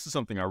space, and this is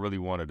something I really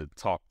wanted to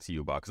talk to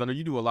you about, because I know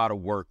you do a lot of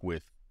work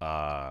with,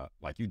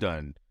 like, you've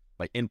done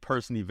like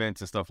in-person events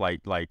and stuff,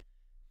 like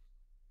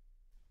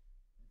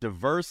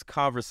diverse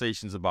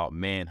conversations about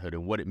manhood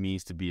and what it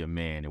means to be a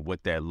man and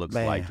what that looks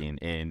Man. like,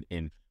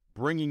 and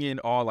bringing in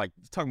all, like,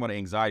 talking about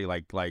anxiety,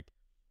 like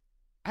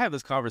I have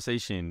this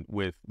conversation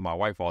with my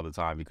wife all the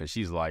time, because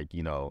she's like,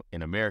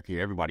 in America,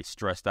 everybody's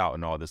stressed out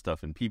and all this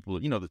stuff, and people,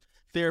 the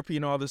therapy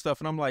and all this stuff,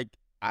 and I'm like,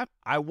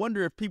 I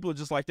wonder if people are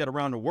just like that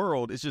around the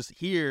world. It's just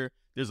here,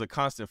 there's a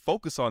constant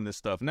focus on this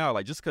stuff now.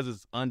 Like, just because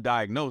it's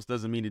undiagnosed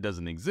doesn't mean it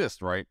doesn't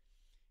exist, right?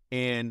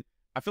 And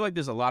I feel like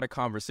there's a lot of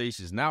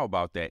conversations now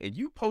about that. And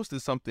you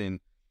posted something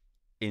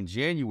in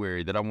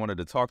January that I wanted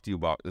to talk to you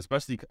about,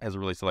 especially as it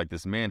relates to, like,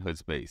 this manhood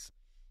space.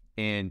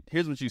 And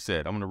here's what you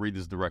said. I'm going to read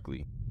this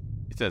directly.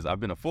 It says, I've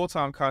been a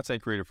full-time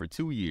content creator for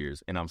 2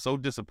 years, and I'm so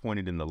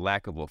disappointed in the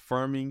lack of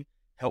affirming,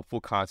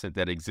 helpful content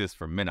that exists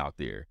for men out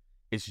there.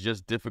 It's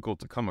just difficult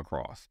to come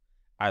across.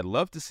 I'd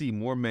love to see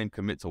more men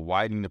commit to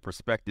widening the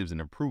perspectives and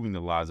improving the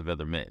lives of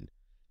other men.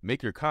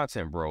 Make your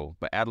content, bro,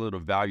 but add a little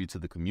value to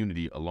the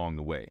community along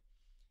the way.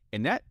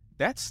 And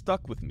that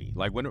stuck with me.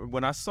 Like,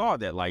 when I saw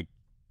that, like,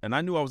 and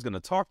I knew I was going to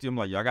talk to him,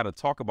 like, I got to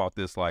talk about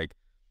this, like,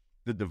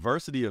 the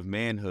diversity of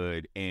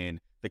manhood and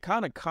the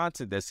kind of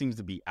content that seems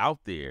to be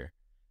out there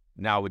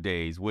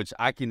nowadays, which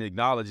I can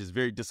acknowledge is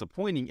very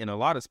disappointing in a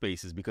lot of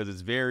spaces, because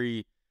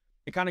it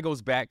kind of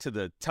goes back to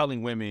the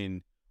telling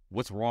women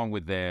what's wrong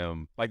with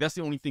them. Like, that's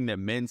the only thing that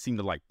men seem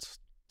to, like,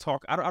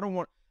 talk. I don't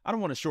want to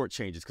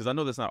shortchange this, because I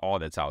know that's not all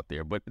that's out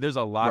there, but there's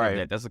a lot of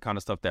that. That's the kind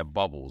of stuff that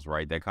bubbles,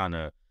 right? That kind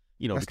of, That's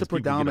the because people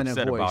get predominant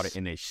upset about voice. it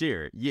and they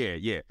share it.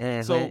 Yeah.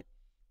 Mhm. So,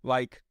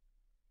 like,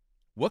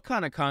 what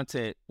kind of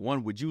content,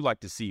 one, would you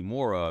like to see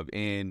more of?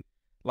 And,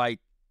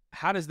 like,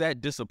 how does that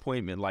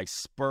disappointment, like,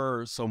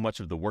 spur so much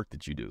of the work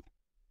that you do?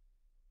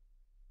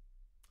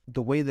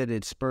 The way that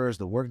it spurs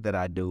the work that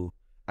I do,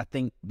 I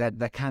think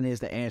that kind of is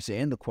the answer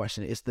in the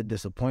question. It's the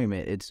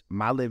disappointment. It's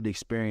my lived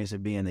experience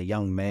of being a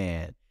young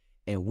man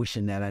and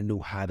wishing that I knew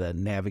how to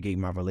navigate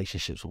my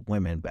relationships with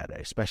women better,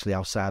 especially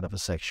outside of a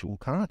sexual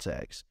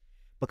context.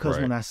 Because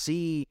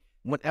Right.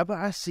 whenever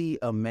I see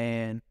a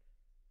man,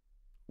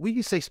 we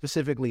can say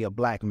specifically a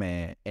black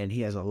man, and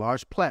he has a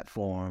large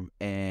platform,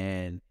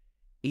 and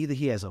either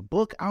he has a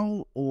book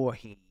out or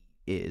he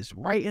is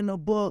writing a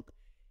book,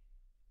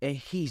 and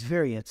he's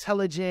very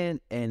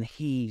intelligent, and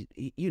he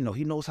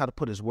knows how to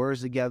put his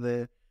words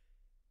together.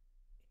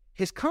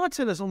 His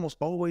content is almost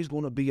always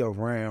going to be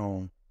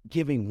around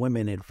giving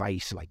women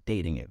advice, like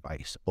dating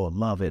advice or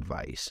love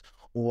advice,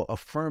 or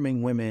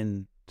affirming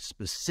women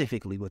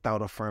specifically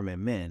without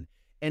affirming men.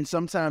 And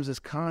sometimes his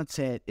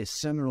content is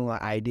centered on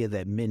the idea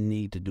that men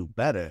need to do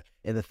better.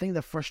 And the thing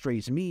that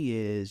frustrates me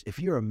is if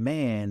you're a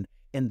man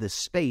in the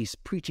space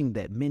preaching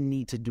that men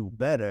need to do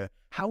better,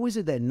 how is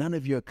it that none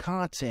of your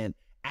content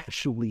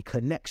actually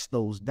connects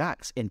those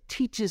dots and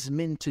teaches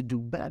men to do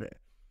better?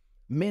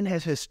 Men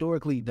has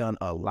historically done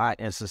a lot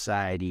in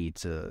society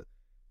to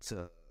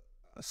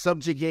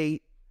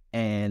subjugate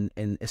and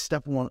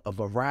step on a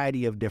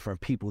variety of different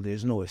people.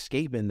 There's no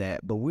escaping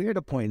that. But we're at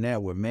a point now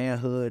where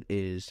manhood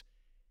is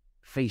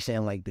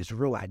facing like this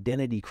real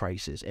identity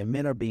crisis, and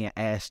men are being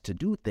asked to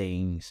do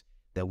things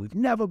that we've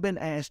never been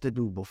asked to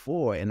do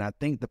before. And I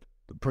think the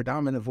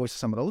predominant voice of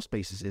some of those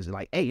spaces is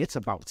like, hey, it's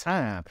about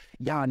time.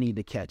 Y'all need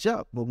to catch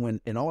up. But when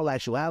in all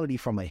actuality,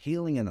 from a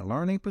healing and a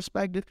learning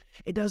perspective,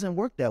 it doesn't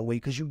work that way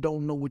because you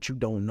don't know what you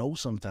don't know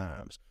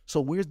sometimes. So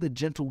where's the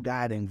gentle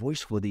guiding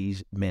voice for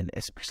these men,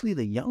 especially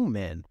the young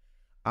men?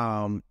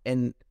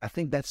 And I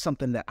think that's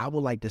something that I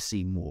would like to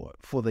see more.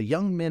 For the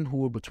young men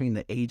who are between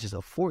the ages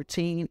of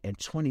 14 and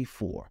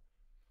 24,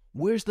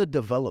 where's the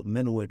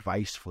developmental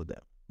advice for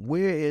them?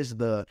 Where is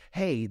the,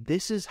 hey,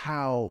 this is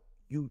how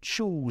you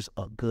choose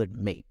a good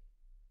mate?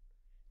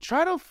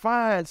 Try to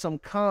find some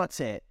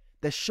content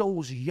that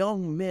shows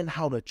young men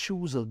how to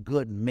choose a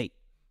good mate.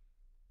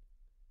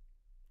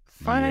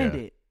 Find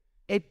it.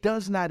 It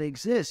does not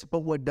exist. But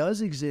what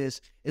does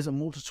exist is a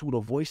multitude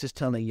of voices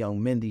telling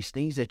young men these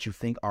things that you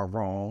think are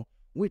wrong,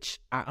 which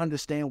I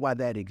understand why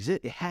that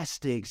exists. It has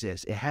to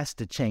exist. It has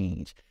to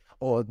change.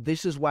 Or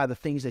this is why the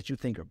things that you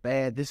think are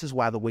bad. This is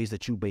why the ways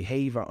that you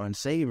behave are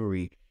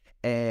unsavory.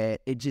 And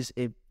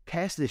it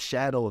casts this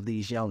shadow of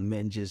these young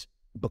men just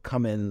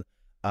becoming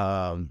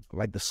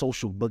like the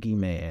social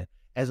boogeyman,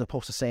 as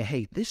opposed to saying,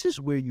 hey, this is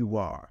where you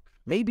are.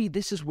 Maybe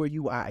this is where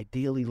you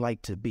ideally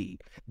like to be.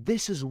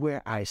 This is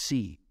where I see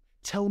you.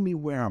 Tell me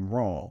where I'm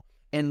wrong.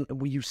 And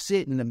when you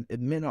sit, and the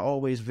men are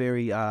always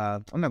very,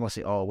 I'm not going to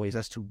say always,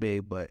 that's too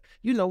big, but,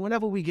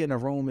 whenever we get in a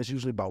room, it's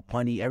usually about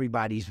money.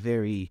 Everybody's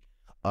very,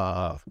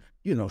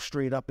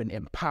 straight up and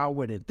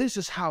empowered, and this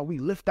is how we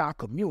lift our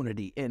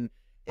community. And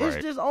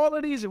it's just all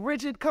of these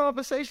rigid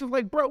conversations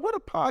like, bro, what a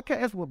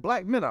podcast where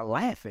black men are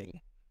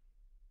laughing,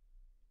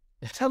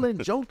 telling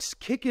jokes,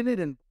 kicking it,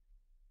 and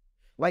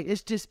like,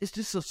 it's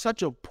just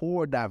such a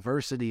poor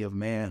diversity of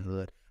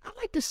manhood. I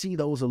like to see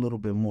those a little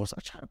bit more, so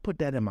I try to put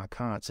that in my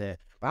content.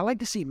 But I like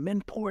to see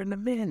men pour into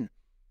men.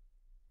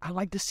 I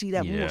like to see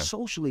that more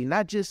socially,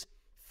 not just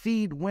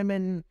feed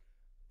women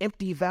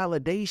empty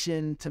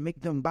validation to make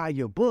them buy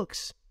your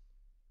books,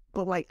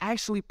 but like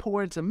actually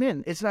pour into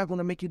men. It's not going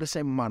to make you the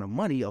same amount of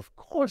money, of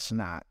course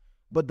not,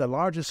 but the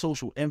larger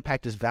social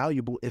impact is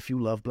valuable if you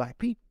love black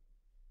people.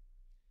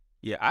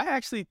 Yeah, I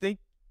actually think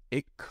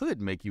it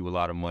could make you a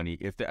lot of money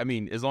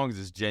as long as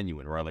it's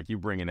genuine, right? Like, you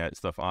bringing that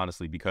stuff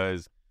honestly,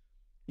 because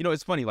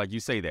it's funny, like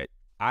you say that.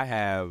 I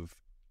have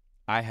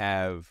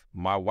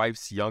my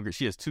wife's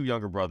she has two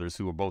younger brothers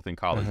who are both in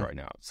college right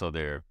now. So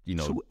they're,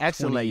 two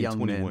excellent young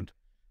 21. Men.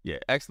 Yeah,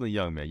 excellent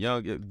young men.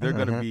 They're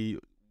going to be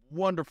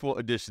wonderful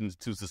additions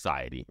to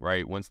society,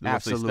 right? Once they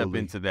step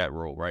into that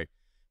role, right?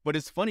 But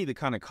it's funny the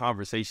kind of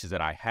conversations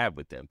that I have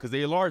with them, because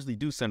they largely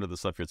do center the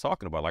stuff you're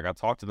talking about. Like, I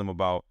talk to them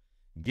about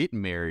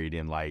getting married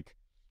and like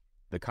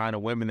the kind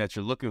of women that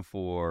you're looking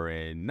for,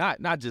 and not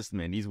just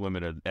men. These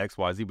women are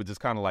XYZ, but just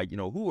kind of like,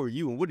 who are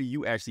you and what do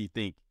you actually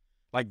think?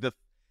 Like,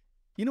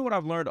 what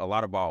I've learned a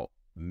lot about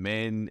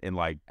men, and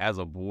like, as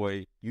a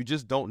boy, you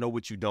just don't know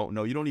what you don't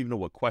know. You don't even know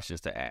what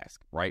questions to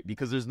ask, right?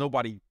 Because there's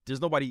nobody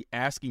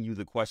asking you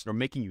the question or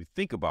making you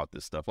think about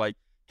this stuff. Like,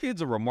 kids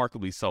are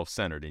remarkably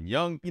self-centered, and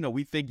young,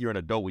 we think you're an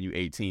adult when you're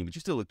 18, but you're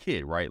still a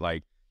kid, right?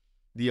 Like,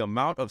 the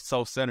amount of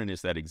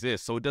self-centeredness that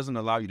exists, so it doesn't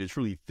allow you to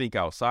truly think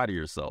outside of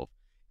yourself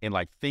and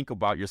like think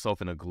about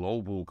yourself in a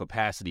global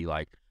capacity.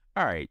 Like,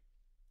 all right,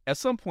 at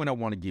some point I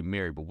want to get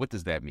married, but what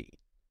does that mean?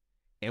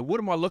 And what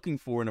am I looking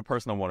for in a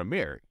person I want to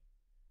marry?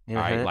 All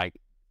right, like,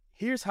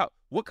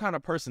 what kind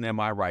of person am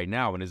I right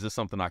now? And is this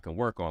something I can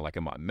work on? Like,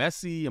 am I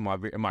messy? Am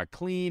I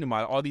clean? Am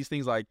I all these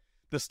things? Like,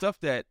 the stuff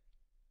that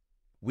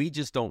we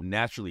just don't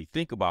naturally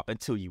think about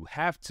until you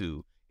have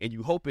to, and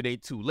you hope it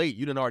ain't too late.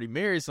 You done already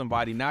married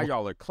somebody. Now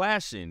y'all are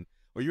clashing,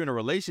 or you're in a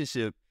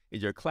relationship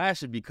and you're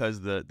clashing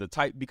because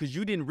because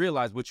you didn't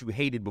realize what you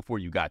hated before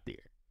you got there.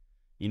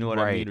 You know what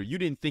I mean? Or you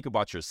didn't think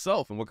about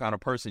yourself and what kind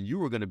of person you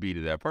were going to be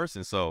to that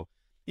person. So,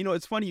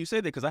 it's funny you say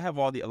that, because I have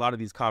a lot of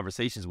these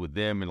conversations with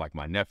them, and like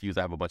my nephews.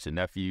 I have a bunch of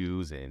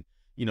nephews, and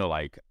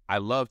like, I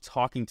love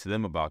talking to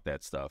them about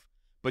that stuff.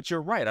 But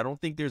you're right. I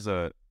don't think there's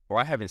or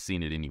I haven't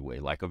seen it anyway,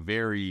 like a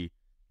very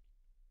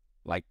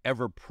like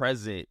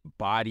ever-present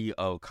body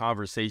of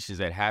conversations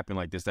that happen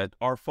like this that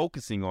are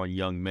focusing on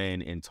young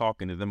men and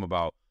talking to them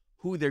about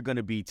who they're going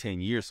to be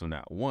 10 years from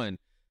now. One,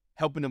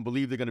 helping them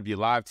believe they're going to be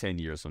alive 10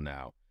 years from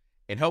now,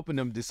 and helping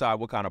them decide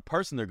what kind of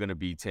person they're going to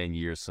be 10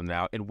 years from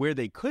now and where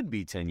they could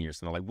be 10 years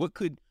from now. Like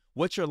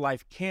what your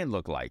life can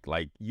look like.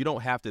 Like you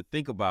don't have to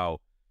think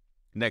about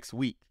next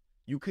week.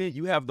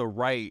 You have the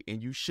right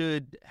and you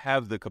should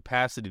have the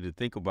capacity to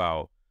think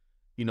about,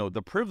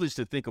 the privilege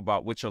to think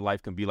about what your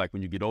life can be like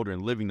when you get older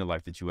and living the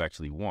life that you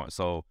actually want.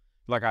 So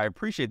like, I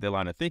appreciate that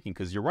line of thinking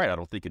because you're right. I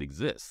don't think it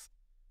exists.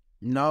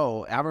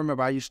 No, I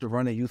remember I used to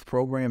run a youth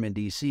program in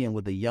DC, and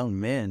with the young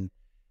men,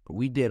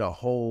 we did a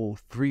whole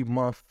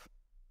 3-month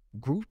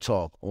group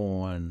talk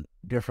on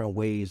different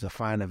ways of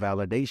finding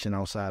validation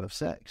outside of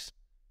sex.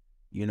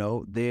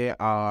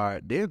 There are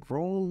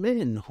grown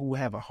men who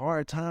have a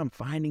hard time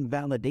finding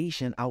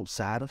validation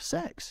outside of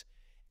sex.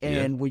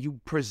 And when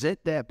you present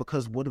that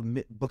because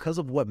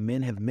of what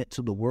men have meant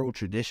to the world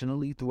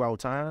traditionally throughout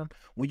time,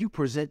 when you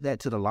present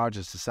that to the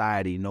larger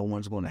society, no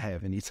one's going to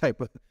have any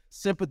type of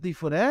sympathy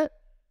for that.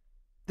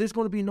 There's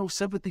going to be no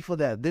sympathy for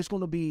that. There's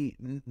going to be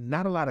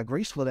not a lot of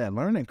grace for that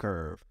learning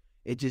curve.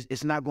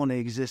 It's not going to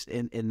exist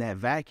in that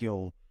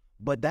vacuum.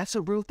 But that's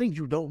a real thing.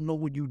 You don't know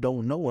what you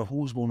don't know and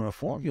who's going to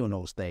inform you on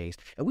those things.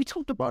 And we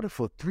talked about it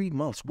for 3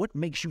 months. What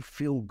makes you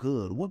feel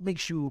good? What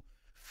makes you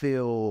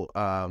feel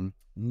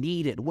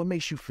needed? What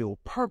makes you feel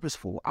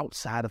purposeful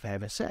outside of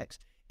having sex?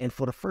 And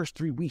for the first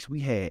 3 weeks, we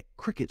had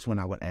crickets when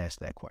I would ask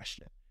that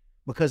question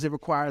because it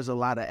requires a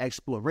lot of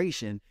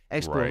exploration.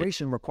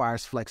 Exploration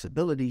requires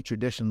flexibility.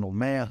 Traditional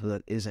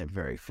manhood isn't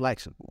very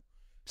flexible.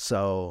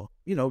 So,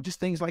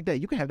 just things like that.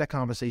 You can have that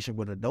conversation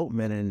with adult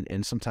men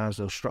and sometimes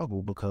they'll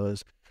struggle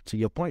because, to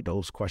your point,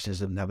 those questions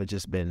have never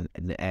just been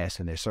asked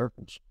in their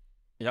circles.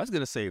 Yeah, I was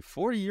going to say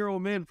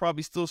 40-year-old men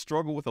probably still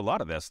struggle with a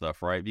lot of that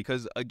stuff, right?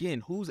 Because,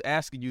 again, who's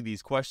asking you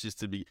these questions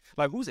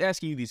who's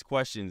asking you these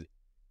questions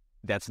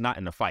that's not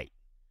in a fight,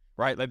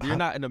 right? Like, you're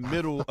not in the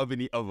middle of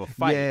a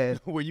fight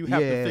where you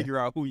have to figure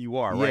out who you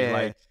are, right?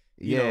 Like,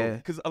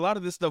 because a lot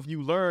of this stuff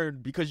you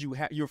learn because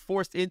you're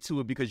forced into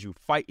it because you're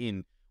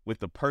fighting with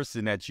the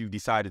person that you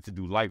decided to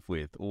do life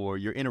with, or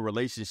you're in a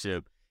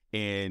relationship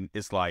and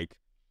it's like,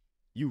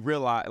 you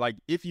realize, like,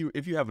 if you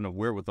have a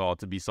wherewithal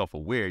to be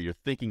self-aware, you're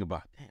thinking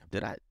about,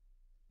 damn,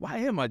 why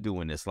am I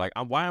doing this? Like,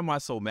 why am I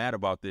so mad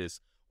about this?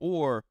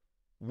 Or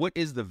what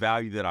is the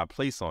value that I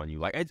place on you?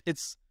 Like, and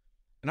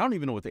I don't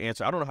even know what the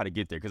answer. I don't know how to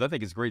get there because I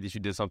think it's great that you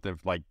did something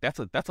like that's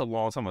a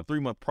long time. A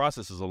 3-month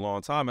process is a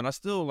long time, and I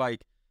still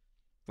like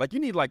you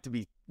need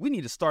we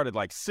need to start at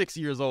like 6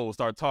 years old,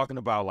 start talking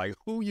about like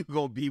who you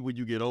gonna be when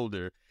you get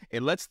older,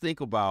 and let's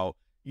think about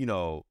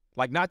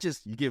like, not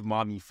just you give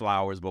mommy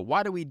flowers, but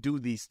why do we do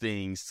these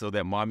things so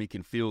that mommy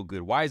can feel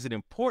good? Why is it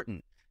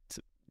important?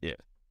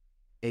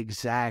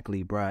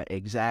 Exactly, bruh.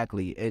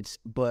 Exactly.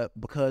 But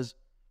because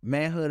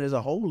manhood as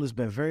a whole has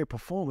been very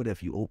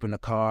performative. You open the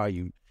car,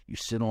 you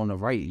sit on the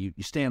right, you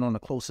stand on the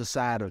closer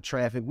side of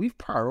traffic. We've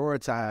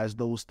prioritized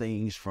those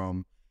things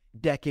from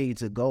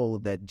decades ago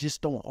that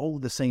just don't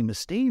hold the same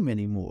esteem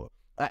anymore.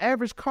 An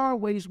average car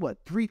weighs,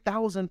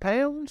 3,000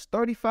 pounds,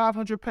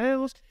 3,500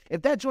 pounds?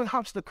 If that joint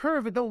hops the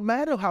curve, it don't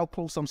matter how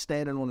close I'm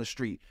standing on the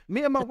street.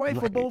 Me and my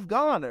wife are both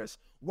goners.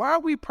 Why are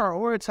we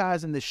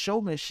prioritizing the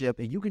showmanship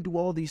and you can do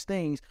all these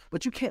things,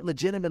 but you can't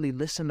legitimately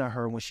listen to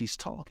her when she's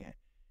talking?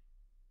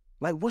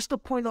 Like, what's the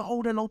point of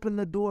holding open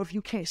the door if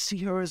you can't see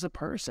her as a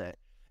person?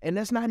 And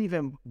that's not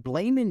even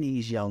blaming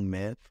these young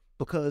men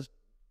because,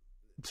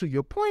 to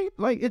your point,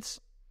 like, it's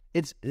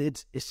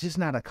just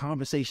not a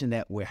conversation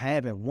that we're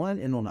having. One,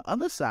 and on the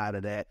other side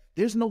of that,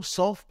 there's no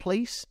soft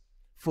place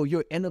for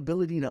your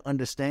inability to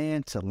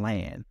understand to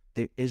land.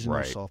 There is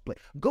no soft place.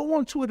 Go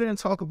on Twitter and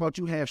talk about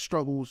you have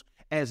struggles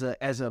as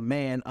a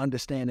man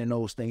understanding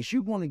those things.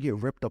 You're going to get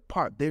ripped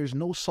apart. There's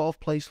no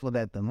soft place for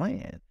that to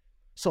land.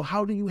 So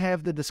how do you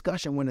have the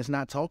discussion when it's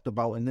not talked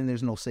about and then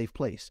there's no safe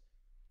place?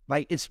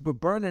 Like, we're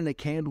burning the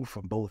candle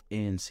from both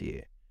ends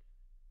here.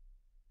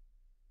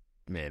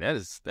 Man, that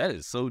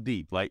is so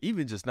deep. Like,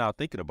 even just now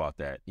thinking about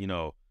that,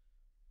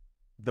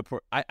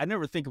 I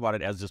never think about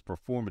it as just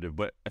performative,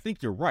 but I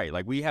think you're right.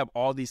 Like, we have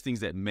all these things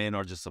that men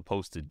are just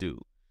supposed to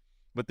do,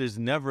 but there's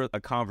never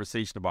a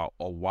conversation about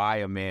why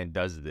a man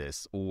does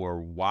this or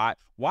why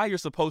you're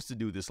supposed to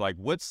do this. Like,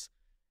 what's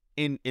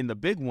in the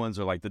big ones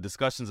are like the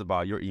discussions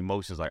about your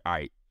emotions. Like, all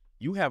right,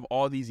 you have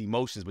all these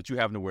emotions, but you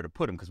have nowhere to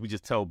put them because we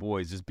just tell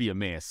boys, just be a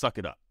man, suck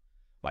it up.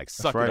 Like,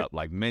 suck it up.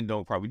 Like, men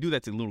don't probably do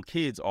that to little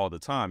kids all the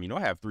time. I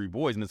have 3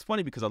 boys, and it's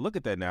funny because I look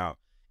at that now,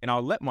 and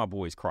I'll let my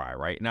boys cry,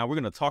 right? Now, we're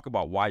going to talk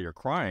about why you're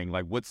crying,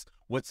 like,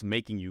 what's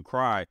making you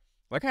cry.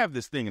 Like, I have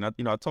this thing, and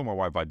I told my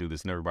wife I do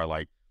this, and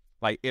everybody,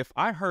 like, if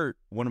I hurt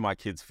one of my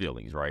kids'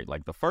 feelings, right,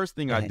 like, the first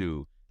thing I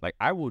do, like,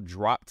 I will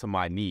drop to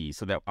my knees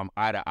so that I'm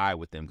eye to eye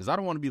with them, because I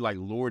don't want to be, like,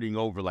 lording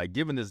over, like,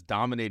 giving this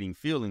dominating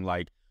feeling,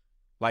 like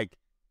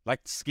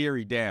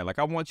scary dad. Like,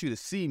 I want you to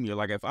see me, or,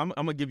 like, if I'm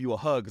going to give you a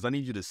hug because I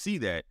need you to see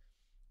that.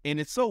 And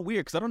it's so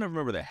weird because I don't ever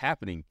remember that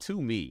happening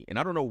to me. And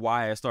I don't know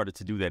why I started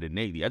to do that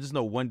innately. I just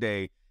know one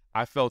day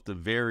I felt a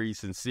very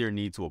sincere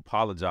need to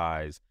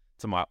apologize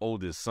to my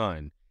oldest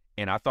son.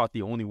 And I thought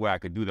the only way I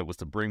could do that was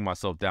to bring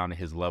myself down to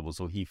his level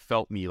so he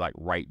felt me like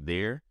right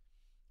there.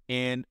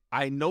 And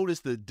I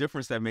noticed the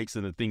difference that makes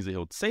in the things that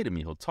he'll say to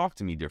me. He'll talk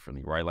to me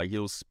differently, right? Like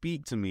he'll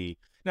speak to me.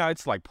 Now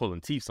it's like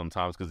pulling teeth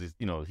sometimes because,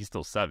 he's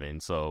still 7.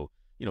 So,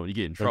 when you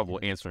get in trouble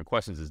answering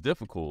questions is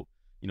difficult.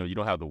 You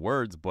don't have the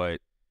words,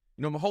 but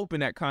I'm hoping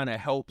that kind of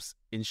helps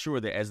ensure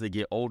that as they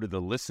get older, the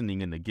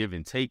listening and the give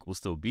and take will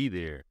still be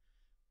there.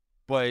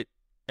 But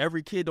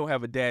every kid don't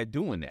have a dad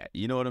doing that.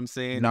 You know what I'm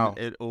saying? No.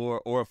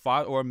 Or a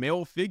father or a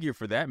male figure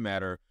for that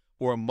matter,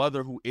 or a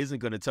mother who isn't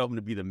going to tell him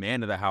to be the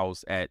man of the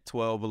house at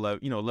 12,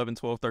 11,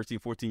 12, 13,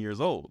 14 years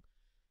old.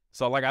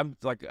 So I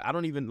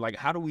don't even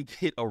how do we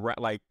get around?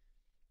 Like,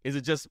 is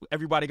it just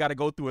everybody got to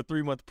go through a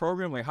 3-month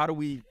program? Like, what do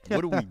we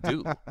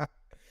do?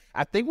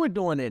 I think we're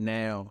doing it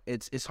now.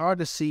 It's hard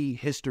to see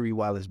history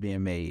while it's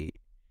being made.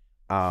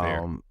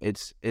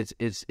 It's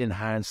in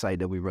hindsight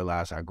that we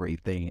realize how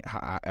great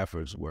our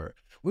efforts were.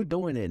 We're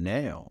doing it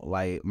now.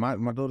 Like my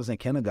daughter's in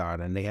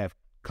kindergarten and they have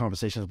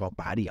conversations about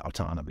body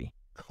autonomy.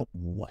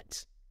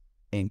 What?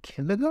 In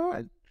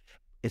kindergarten?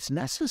 It's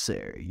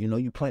necessary.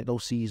 You plant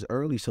those seeds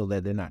early so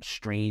that they're not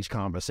strange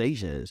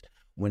conversations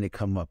when they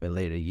come up in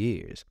later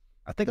years.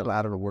 I think a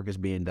lot of the work is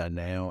being done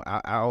now.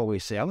 I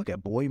always say, I look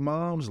at boy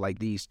moms, like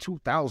these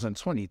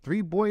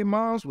 2023 boy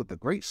moms with the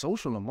great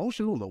social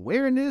emotional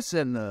awareness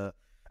and I'm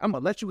going to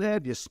let you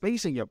have your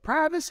space and your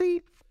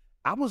privacy.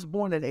 I was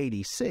born in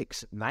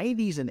 86.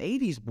 90s and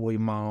 80s boy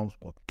moms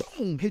will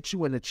boom, hit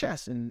you in the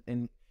chest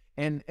and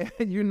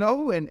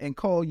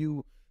call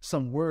you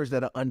some words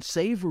that are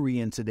unsavory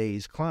in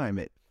today's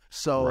climate.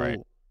 So right.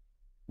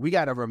 We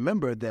got to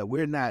remember that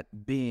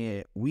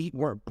we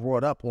weren't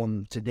brought up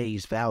on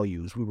today's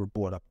values. We were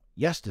brought up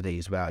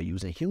yesterday's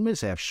values, and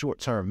humans have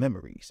short-term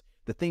memories.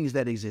 The things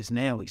that exist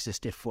now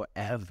existed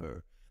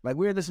forever. Like,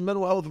 we're in this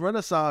mental health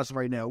renaissance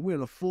right now. We're in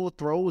the full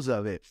throes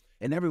of it.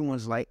 And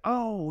everyone's like,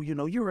 oh,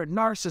 you're a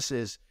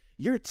narcissist.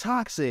 You're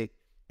toxic.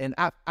 And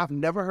I've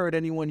never heard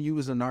anyone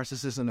use a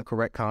narcissist in the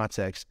correct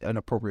context, an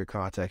appropriate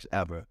context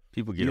ever.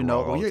 People get it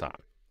wrong all the time.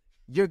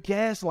 You're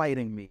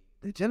gaslighting me.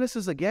 The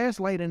genesis of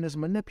gaslighting is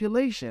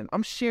manipulation.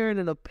 I'm sharing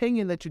an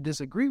opinion that you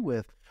disagree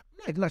with.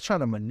 I'm not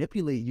trying to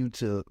manipulate you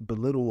to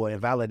belittle or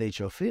invalidate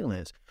your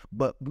feelings,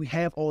 but we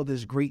have all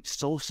this great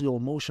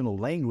socio-emotional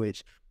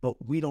language, but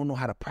we don't know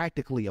how to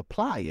practically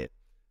apply it.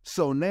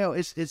 So now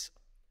it's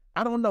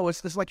I don't know.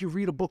 It's like you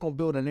read a book on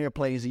building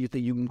airplanes and you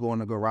think you can go in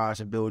the garage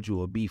and build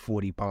you a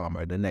B-40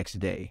 bomber the next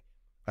day.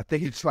 I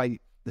think it's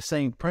like the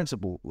same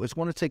principle. It's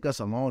going to take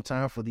us a long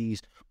time for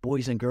these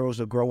boys and girls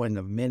to grow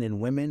into men and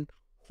women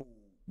who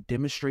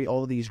demonstrate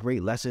all of these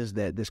great lessons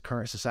that this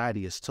current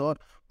society is taught,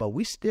 but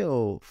we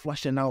still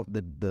flushing out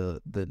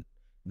the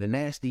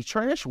nasty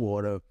trash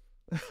water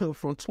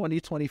from 20,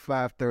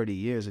 25, 30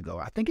 years ago.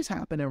 I think it's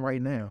happening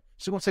right now.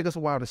 It's going to take us a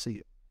while to see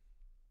it.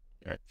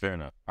 All right, fair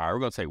enough. All right, we're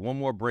going to take one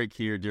more break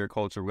here, Dear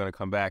Culture. We're going to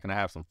come back and I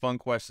have some fun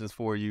questions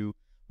for you.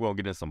 We're going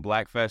to get in some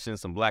black fashions,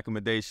 some black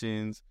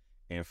accommodations,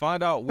 and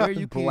find out where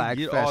you can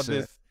get all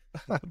this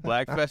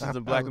black fashions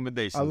and black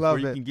accommodations. I love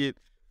where it. You can get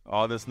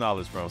all this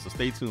knowledge from. So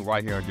stay tuned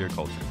right here on Dear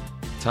Culture.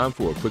 Time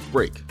for a quick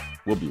break.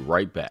 We'll be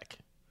right back.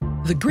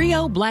 The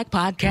Griot Black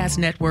Podcast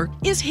Network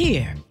is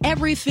here.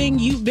 Everything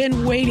you've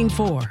been waiting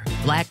for.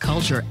 Black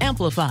Culture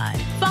Amplified.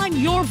 Find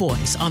your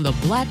voice on the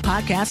Black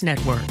Podcast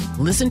Network.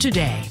 Listen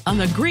today on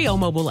the Griot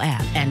mobile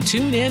app and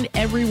tune in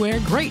everywhere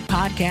great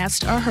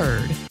podcasts are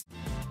heard.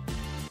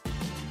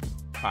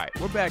 All right,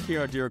 we're back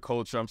here on Dear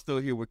Culture. I'm still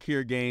here with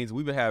Kier Gaines.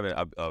 We've been having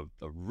a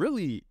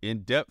really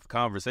in-depth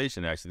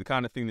conversation, actually. The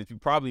kind of thing that you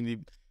probably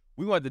need.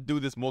 We wanted to do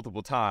this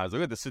multiple times. We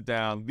had to sit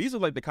down. These are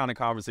like the kind of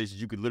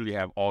conversations you could literally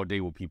have all day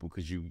with people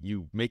because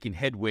you making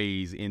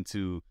headways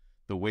into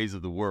the ways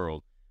of the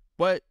world.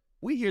 But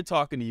we here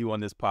talking to you on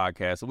this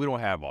podcast, so we don't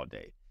have all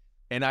day.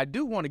 And I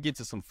do want to get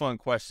to some fun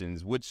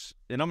questions,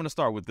 and I'm going to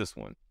start with this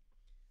one.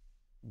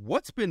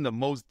 What's been the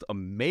most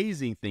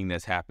amazing thing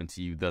that's happened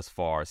to you thus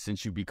far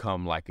since you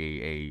become like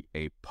a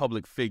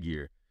public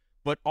figure?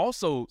 But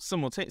also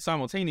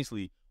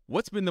simultaneously,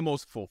 what's been the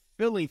most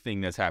fulfilling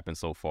thing that's happened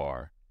so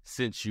far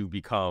since you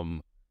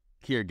become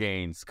Kier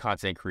Gaines,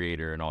 content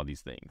creator, and all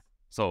these things?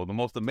 So the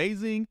most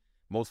amazing,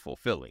 most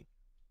fulfilling.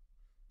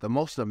 The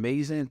most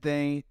amazing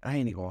thing, I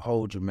ain't even gonna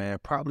hold you, man.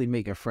 Probably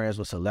making friends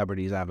with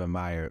celebrities I've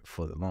admired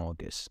for the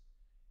longest.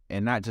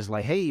 And not just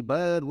like, hey,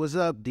 bud, what's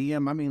up,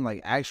 DM? I mean,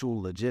 like,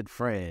 actual legit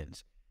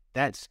friends.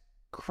 That's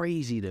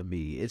crazy to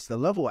me. It's the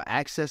level of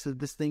access that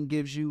this thing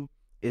gives you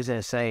is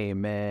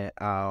insane, man.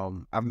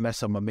 I've met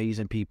some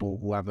amazing people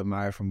who I've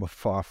admired from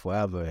afar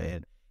forever,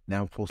 and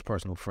now I'm close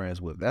personal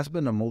friends with. That's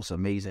been the most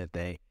amazing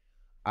thing.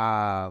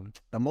 The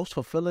most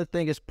fulfilling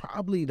thing is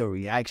probably the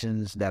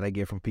reactions that I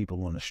get from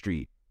people on the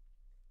street.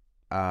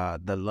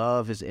 The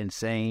love is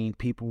insane.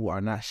 People are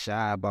not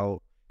shy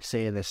about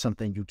saying that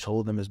something you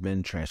told them has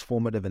been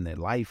transformative in their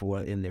life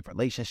or in their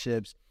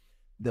relationships.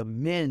 the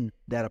men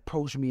that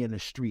approach me in the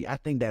street, I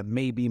think that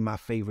may be my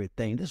favorite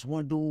thing. This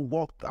one dude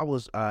walked, I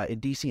was in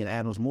D.C. in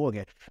Adams Morgan,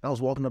 and I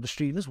was walking up the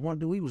street, and this one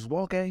dude,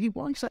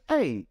 he said,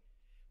 hey,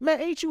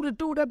 man, ain't you the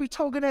dude that be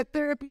talking that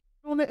therapy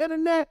on the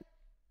internet?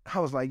 I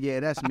was like, yeah,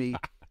 that's me.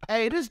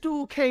 Hey, this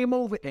dude came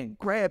over and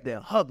grabbed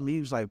and hugged me. He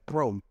was like,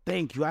 bro,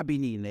 thank you. I be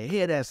needing to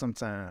hear that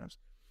sometimes.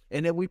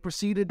 And then we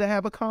proceeded to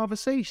have a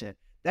conversation.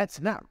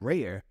 That's not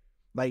rare.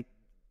 Like,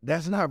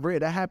 that's not rare.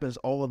 That happens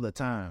all of the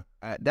time.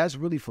 That's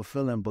really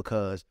fulfilling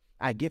because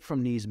I get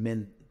from these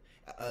men,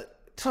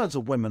 tons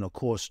of women, of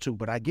course, too,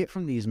 but I get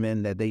from these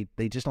men that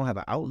they just don't have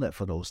an outlet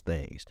for those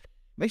things.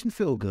 Makes me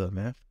feel good,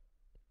 man.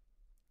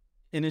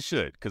 And it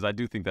should, because I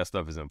do think that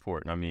stuff is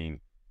important. I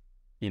mean,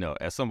 you know,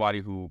 as somebody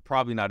who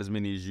probably not as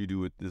many as you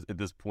do at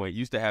this point,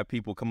 used to have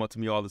people come up to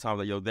me all the time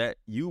like, yo, that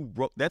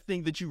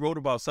thing that you wrote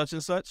about such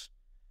and such,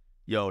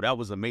 yo, that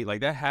was amazing.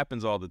 Like, that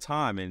happens all the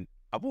time. And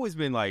I've always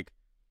been like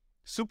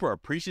super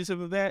appreciative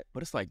of that,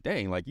 but it's like,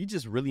 dang, like, you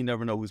just really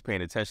never know who's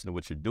paying attention to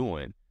what you're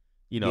doing,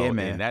 you know. Yeah,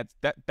 man. And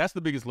that's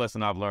the biggest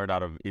lesson I've learned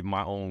out of in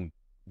my own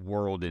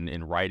world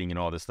and writing and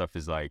all this stuff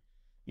is like,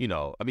 you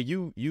know, I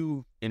mean,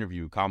 you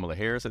interview Kamala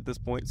Harris at this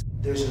point.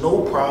 There's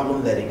no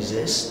problem that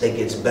exists that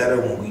gets better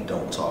when we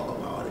don't talk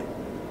about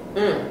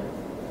it.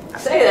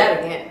 Say that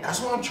again. That's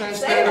why I'm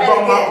transparent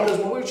about because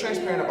when we're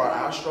transparent about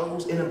our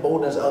struggles, it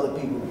emboldens other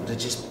people to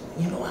just,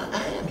 you know,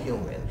 I am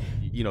human.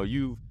 You know,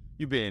 you've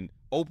been,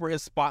 Oprah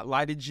has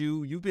spotlighted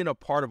you. You've been a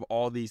part of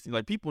all these things.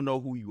 Like, people know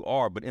who you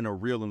are, but in a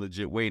real and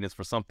legit way, and it's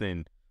for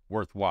something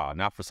worthwhile,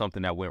 not for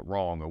something that went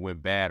wrong or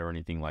went bad or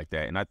anything like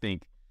that. And I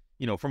think,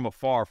 you know, from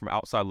afar, from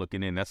outside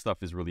looking in, that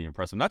stuff is really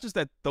impressive. Not just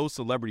that those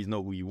celebrities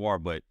know who you are,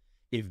 but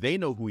if they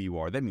know who you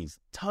are, that means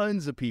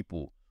tons of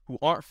people who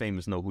aren't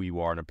famous know who you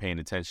are and are paying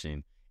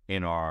attention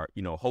and are,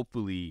 you know,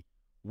 hopefully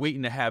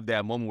waiting to have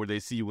that moment where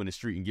they see you in the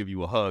street and give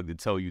you a hug to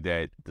tell you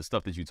that the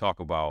stuff that you talk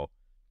about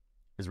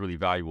is really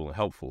valuable and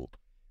helpful.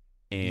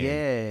 And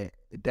yeah,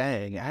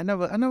 dang. I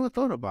never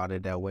thought about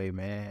it that way,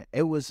 man.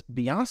 It was,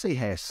 Beyonce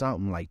had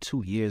something like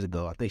 2 years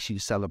ago. I think she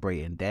was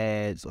celebrating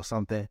dads or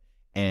something.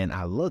 And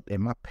I looked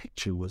and my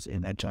picture was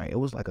in that joint. It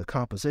was like a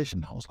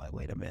composition. I was like,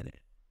 wait a minute.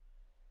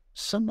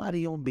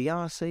 Somebody on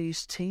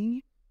Beyonce's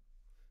team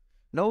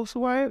knows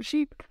who I am.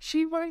 She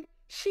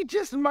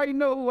just might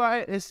know who I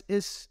am.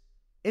 It's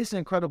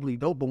incredibly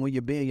dope. But when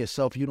you're being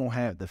yourself, you don't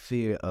have the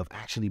fear of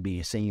actually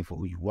being seen for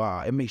who you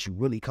are. It makes you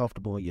really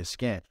comfortable in your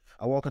skin.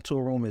 I walk into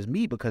a room as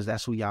me because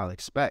that's who y'all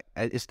expect.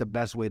 It's the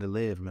best way to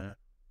live, man.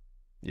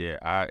 yeah,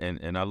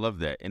 and I love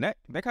that. And that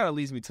kind of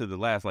leads me to the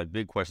last like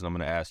big question I'm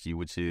going to ask you,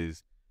 which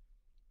is,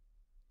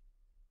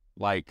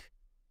 like,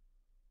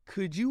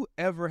 could you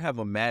ever have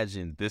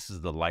imagined this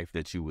is the life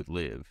that you would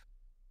live?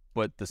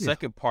 But the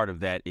second part of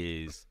that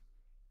is,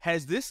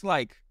 has this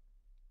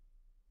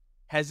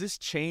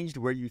changed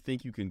where you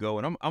think you can go?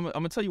 And I'm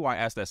going to tell you why I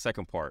asked that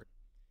second part.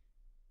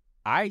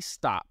 I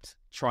stopped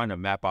trying to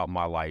map out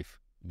my life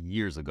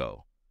years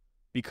ago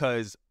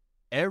because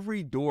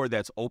every door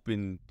that's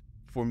open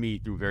for me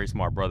through Very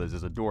Smart Brothers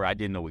is a door I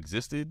didn't know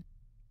existed.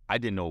 I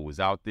didn't know it was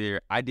out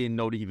there. I didn't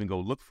know to even go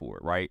look for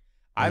it, right?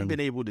 I've been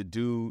able to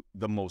do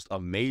the most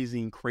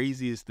amazing,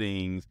 craziest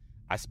things.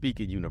 I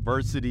speak at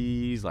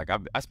universities, like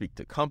I speak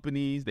to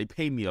companies. They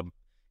pay me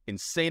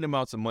insane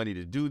amounts of money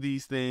to do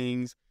these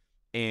things.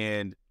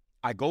 And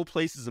I go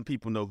places and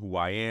people know who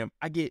I am.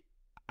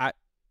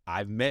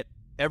 I've met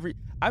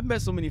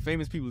so many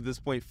famous people at this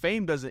point.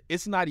 Fame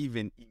it's not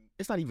even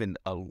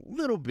a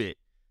little bit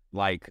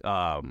like,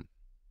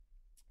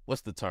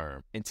 what's the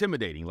term?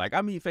 Intimidating. Like,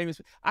 I mean,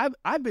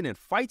 I've been in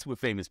fights with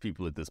famous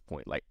people at this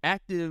point, like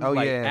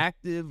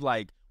active,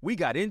 like we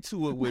got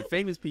into it with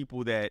famous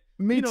people that,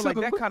 you know, like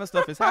that kind of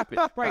stuff has happened.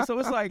 Right. So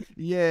it's like,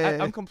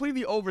 I'm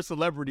completely over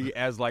celebrity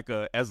as like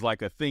a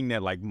thing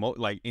that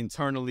like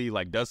internally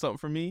like does something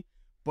for me.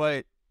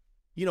 But,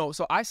 you know,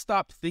 so I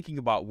stopped thinking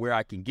about where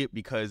I can get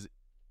because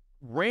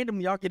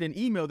randomly I'll get an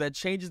email that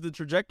changes the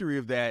trajectory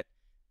of that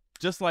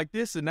just like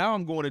this. And now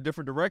I'm going a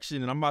different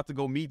direction and I'm about to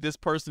go meet this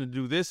person to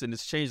do this. And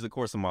it's changed the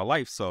course of my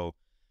life. So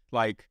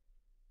like,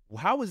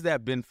 how has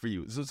that been for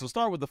you? So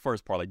start with the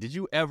first part. Like, did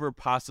you ever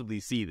possibly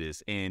see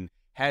this? And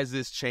has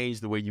this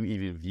changed the way you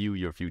even view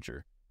your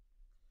future?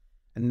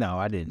 No,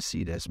 I didn't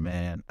see this,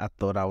 man. I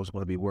thought I was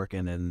going to be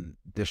working in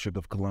District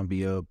of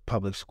Columbia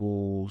public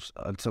schools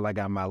until I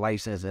got my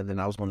license, and then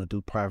I was going to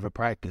do private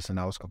practice, and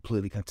I was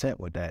completely content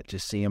with that,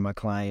 just seeing my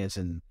clients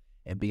and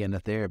being a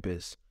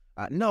therapist.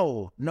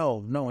 No.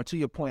 And to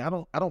your point,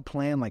 I don't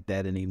plan like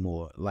that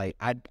anymore. Like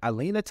I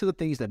lean into the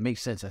things that make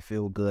sense and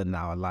feel good, and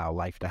I allow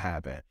life to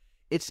happen.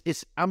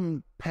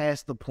 I'm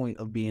past the point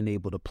of being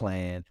able to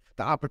plan.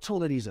 The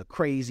opportunities are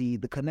crazy.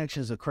 The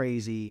connections are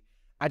crazy.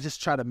 I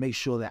just try to make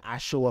sure that I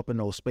show up in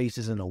those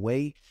spaces in a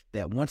way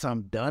that once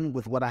I'm done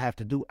with what I have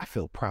to do, I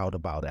feel proud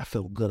about it. I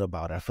feel good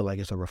about it. I feel like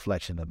it's a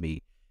reflection of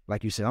me.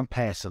 Like you said, I'm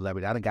past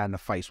celebrity. I done got into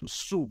fights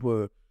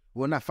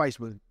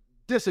with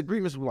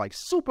disagreements with like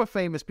super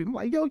famous people. I'm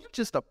like, yo, you're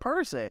just a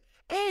person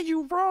and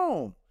you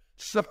wrong.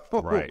 So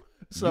right.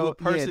 So you a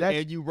person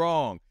and you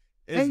wrong.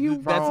 And you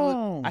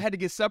wrong. I had to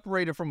get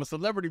separated from a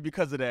celebrity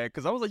because of that.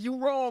 Because I was like, you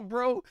wrong,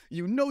 bro.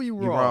 You know you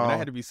wrong. wrong. And I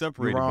had to be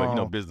separated. But, you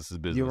know, business is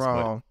business. You're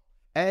wrong.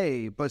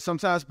 Hey, but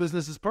sometimes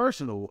business is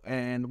personal.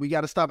 And we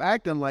got to stop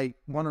acting like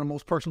one of the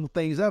most personal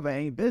things ever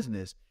ain't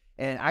business.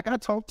 And I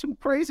got talked too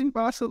crazy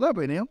by a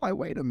celebrity. And I'm like,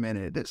 wait a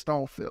minute. This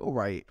don't feel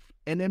right.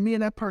 And then me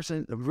and that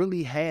person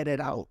really had it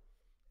out.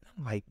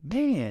 I'm like,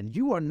 man,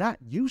 you are not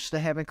used to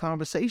having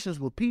conversations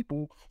with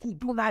people who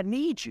do not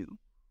need you,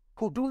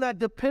 who do not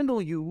depend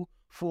on you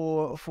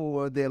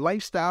for their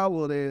lifestyle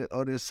or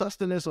their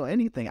sustenance or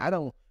anything. I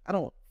don't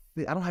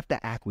have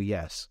to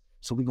acquiesce.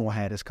 So we're gonna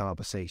have this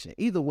conversation.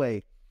 Either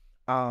way,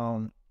 it's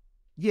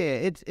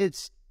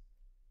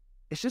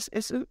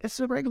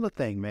a regular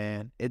thing,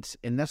 man.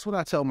 And that's what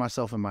I tell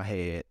myself in my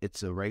head.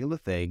 It's a regular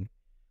thing.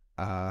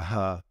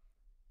 I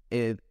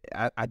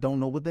don't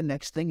know what the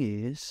next thing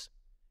is,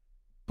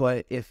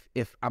 but if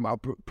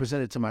I'll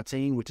present it to my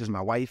team, which is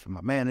my wife and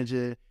my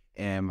manager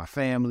and my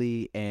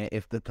family, and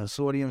if the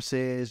consortium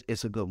says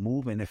it's a good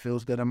move and it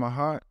feels good in my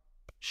heart,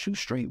 shoot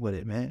straight with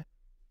it, man.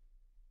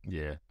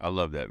 Yeah, I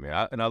love that,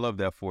 man. And I love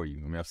that for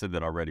you. I mean, I've said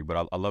that already,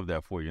 but I love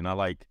that for you. And I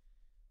like,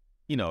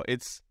 you know,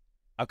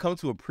 I've come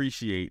to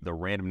appreciate the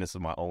randomness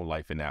of my own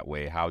life in that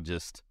way. How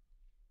just,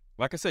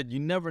 like I said, you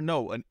never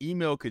know. An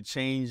email could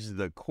change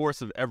the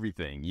course of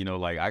everything. You know,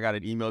 like I got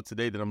an email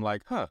today that I'm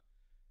like, I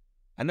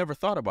never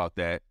thought about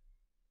that.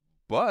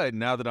 But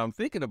now that I'm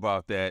thinking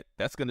about that,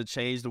 that's going to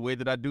change the way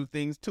that I do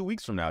things 2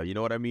 weeks from now. You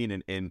know what I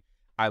mean? And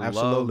I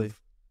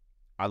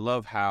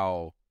love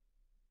how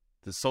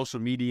the social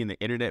media and the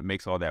internet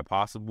makes all that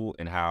possible,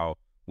 and how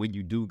when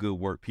you do good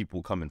work,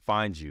 people come and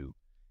find you.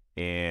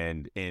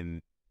 And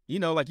you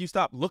know, like you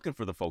stop looking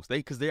for the folks,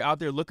 because they're out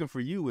there looking for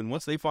you. And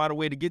once they find a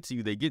way to get to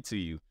you, they get to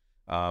you.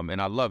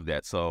 And I love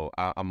that. So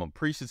I'm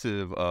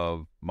appreciative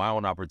of my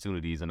own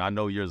opportunities, and I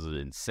know yours are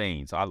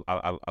insane. So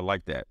I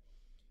like that.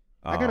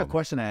 I got a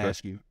question to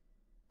ask you.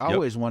 I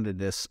always wondered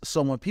this.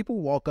 So when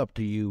people walk up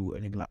to you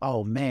and they're like,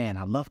 oh, man,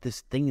 I love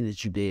this thing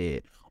that you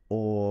did.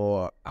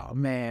 Or, oh,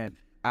 man,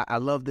 I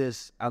love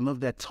this. I love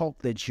that talk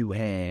that you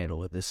had,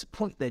 or this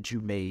point that you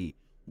made.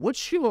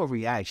 What's your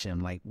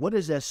reaction? Like, what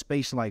is that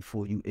space like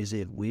for you? Is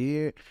it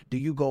weird? Do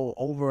you go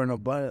over and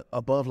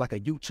above like a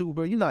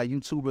YouTuber? You know how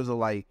YouTubers are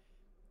like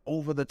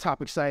over the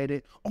top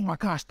excited. Oh my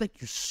gosh, thank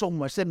you so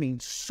much. That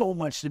means so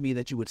much to me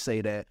that you would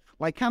say that.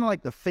 Like kind of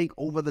like the fake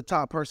over the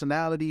top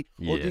personality.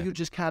 Yeah. Or do you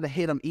just kind of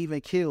hit them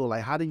even kill?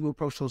 Like how do you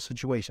approach those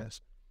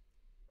situations?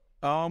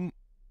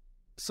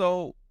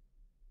 So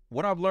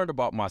what I've learned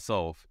about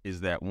myself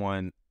is that,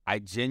 one, I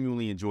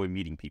genuinely enjoy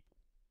meeting people.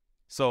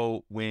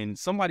 So when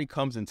somebody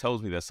comes and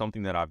tells me that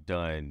something that I've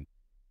done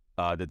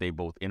that they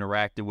both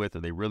interacted with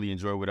or they really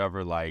enjoy,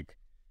 whatever, like,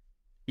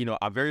 you know,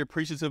 I'm very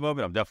appreciative of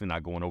it. I'm definitely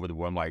not going over the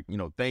board. I'm like, you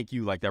know, thank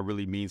you. Like that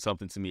really means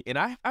something to me. And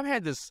I've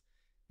had this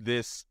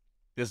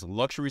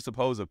luxury,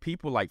 suppose, of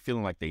people like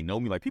feeling like they know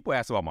me. Like people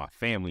ask about my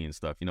family and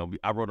stuff. You know,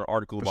 I wrote an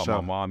article about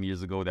my mom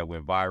years ago that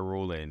went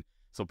viral. And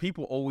so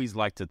people always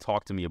like to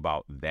talk to me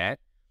about that.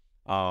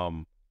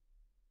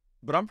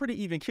 But I'm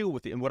pretty even keel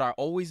with it. And what I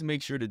always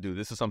make sure to do,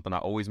 this is something I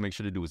always make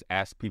sure to do, is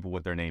ask people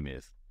what their name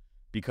is.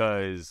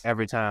 Because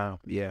every time,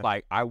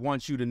 like I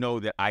want you to know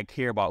that I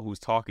care about who's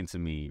talking to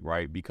me,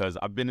 right? Because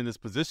I've been in this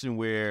position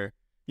where,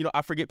 you know,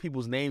 I forget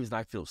people's names and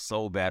I feel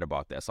so bad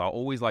about that. So I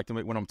always like to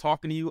when I'm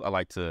talking to you, I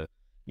like to,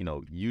 you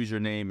know, use your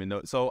name and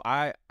know. So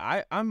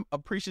I'm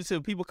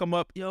appreciative. People come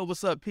up, yo,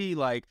 what's up, P?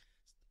 Like,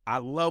 I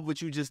love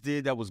what you just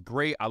did. That was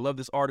great. I love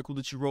this article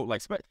that you wrote.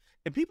 Like,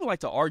 and people like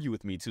to argue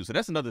with me too. So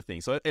that's another thing.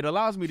 So it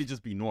allows me to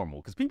just be normal,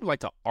 because people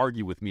like to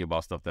argue with me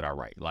about stuff that I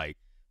write. Like,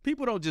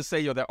 people don't just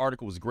say, yo, that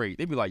article was great.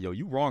 They be like, yo,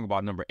 you wrong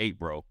about number 8,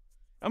 bro.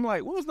 I'm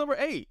like, what was number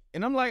 8?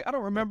 And I'm like, I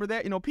don't remember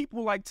that. You know,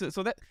 people like to,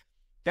 so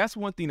that's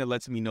one thing that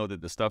lets me know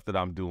that the stuff that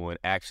I'm doing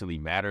actually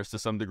matters to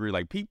some degree.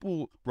 Like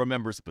people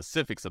remember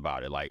specifics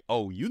about it. Like,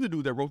 oh, you the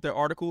dude that wrote that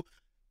article.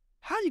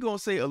 How you going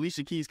to say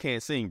Alicia Keys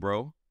can't sing,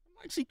 bro? I'm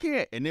like, she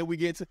can't. And then we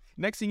get to,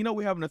 next thing you know,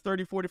 we're having a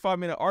 30,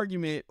 45-minute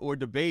argument or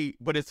debate,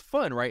 but it's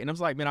fun, right? And I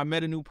was like, man, I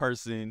met a new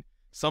person.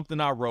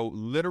 Something I wrote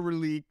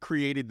literally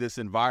created this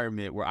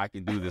environment where I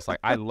can do this. Like,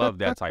 I love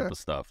that type of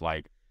stuff.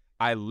 Like,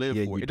 I live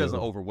for it. It doesn't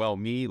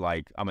overwhelm me.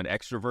 Like, I'm an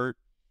extrovert.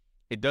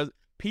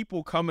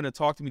 People coming to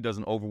talk to me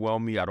doesn't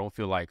overwhelm me. I don't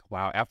feel like,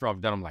 wow, after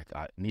I've done, I'm like,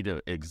 I need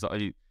to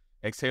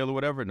exhale or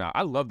whatever. Nah,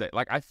 I love that.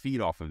 Like, I feed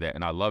off of that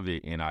and I love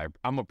it. And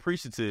I'm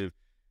appreciative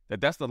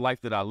that that's the life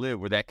that I live,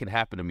 where that can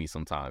happen to me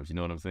sometimes. You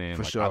know what I'm saying?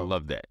 For sure. I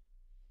love that.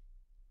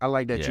 I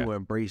like that you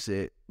embrace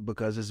it,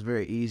 because it's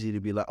very easy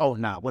to be like, oh,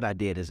 nah, what I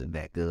did isn't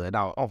that good.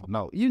 Oh,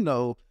 no. You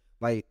know,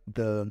 like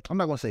I'm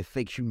not going to say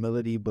fake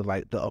humility, but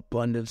like the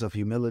abundance of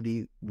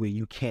humility where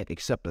you can't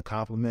accept a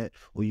compliment,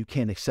 or you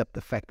can't accept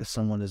the fact that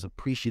someone is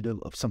appreciative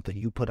of something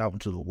you put out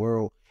into the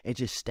world, and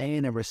just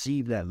stand and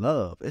receive that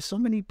love. There's so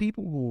many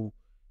people who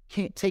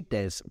can't take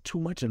that. It's too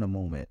much in a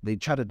moment. They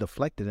try to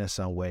deflect it in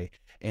some way.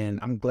 And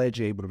I'm glad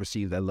you're able to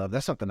receive that love.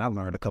 That's something I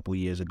learned a couple of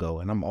years ago,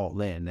 and I'm all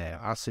in now.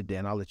 I'll sit there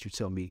and I'll let you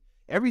tell me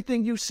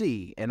everything you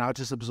see, and I'll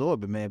just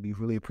absorb it, man. Be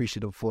really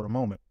appreciative for the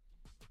moment.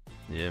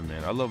 Yeah,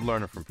 man. I love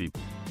learning from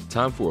people.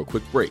 Time for a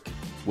quick break.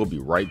 We'll be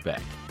right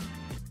back.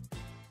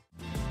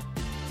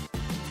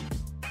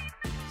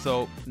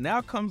 So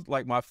now comes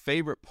like my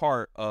favorite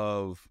part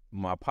of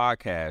my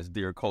podcast,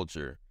 Dear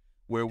Culture,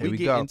 where we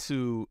get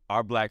into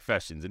our black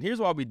fashions. And here's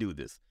why we do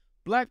this.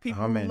 Black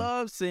people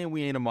love saying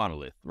we ain't a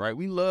monolith, right?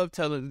 We love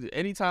telling,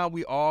 anytime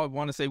we all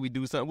want to say we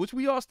do something, which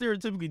we all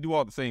stereotypically do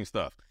all the same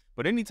stuff.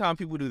 But anytime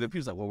people do that,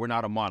 people's like, well, we're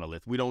not a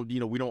monolith. We don't,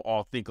 we don't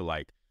all think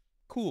alike.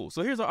 Cool.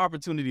 So here's an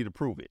opportunity to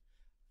prove it.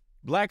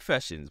 Black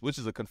fashions, which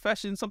is a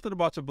confession, something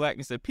about your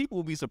blackness that people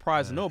will be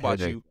surprised to know about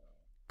you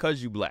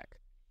because you black.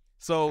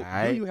 So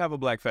do you have a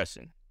black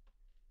fashion?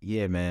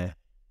 Yeah, man.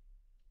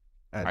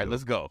 All right,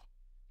 let's go.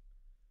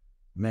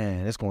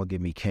 Man, it's going to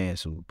get me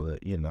canceled, but,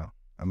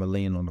 I'm going to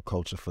lean on the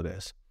culture for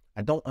this.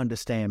 I don't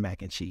understand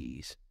mac and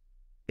cheese.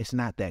 It's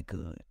not that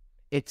good.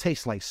 It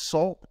tastes like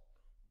salt,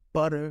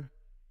 butter,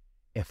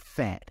 and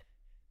fat.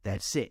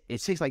 That's it.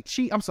 It tastes like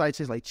cheese. It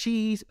tastes like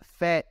cheese,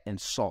 fat,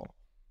 and salt.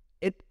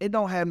 It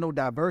don't have no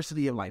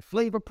diversity of like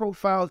flavor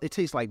profiles. It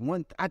tastes like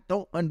one. I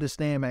don't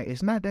understand mac.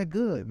 It's not that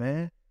good,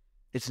 man.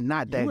 It's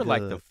not that good. You were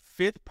like the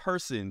fifth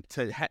person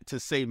to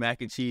say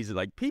mac and cheese.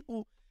 Like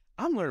people,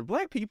 I'm learning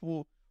black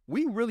people,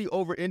 we really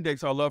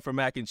over-index our love for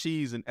mac and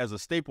cheese and as a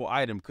staple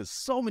item because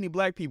so many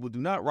black people do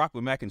not rock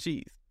with mac and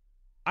cheese.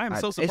 I am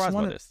so surprised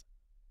by this.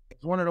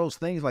 It's one of those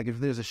things, like if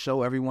there's a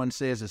show everyone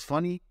says is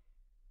funny,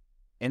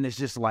 and it's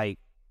just like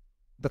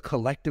the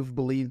collective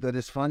believe that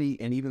it's funny,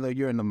 and even though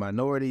you're in the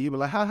minority, you be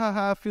like, ha, ha,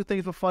 ha, a few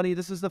things were funny.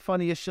 This is the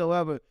funniest show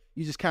ever.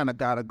 You just kind of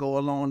got to go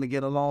along to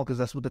get along because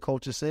that's what the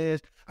culture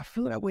says. I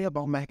feel that way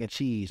about mac and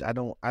cheese. I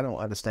don't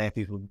understand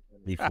people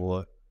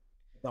before.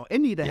 No, it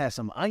need to have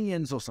some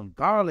onions or some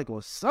garlic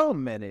or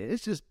something in it.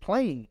 It's just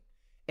plain.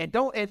 And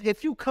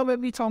if you come at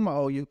me talking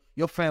about,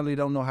 your family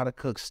don't know how to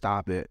cook,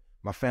 stop it.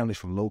 My family's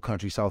from Low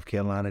Country, South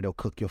Carolina. They'll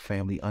cook your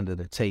family under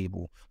the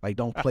table. Like,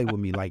 don't play with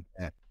me like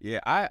that.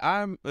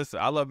 Yeah, listen,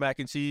 I love mac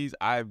and cheese.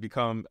 I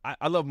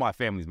love my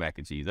family's mac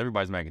and cheese.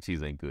 Everybody's mac and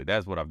cheese ain't good.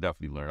 That's what I've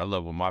definitely learned. I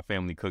love when my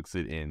family cooks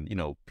it and,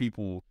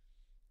 people,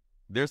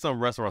 there's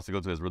some restaurants to go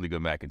to that's really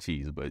good mac and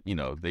cheese, but,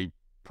 they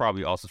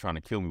probably also trying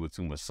to kill me with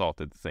too much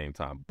salt at the same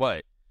time.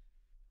 But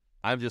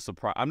I'm just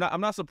surprised. I'm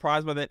not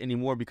surprised by that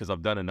anymore because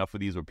I've done enough of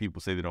these where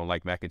people say they don't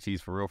like mac and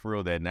cheese for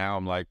real, that now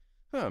I'm like,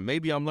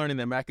 maybe I'm learning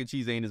that mac and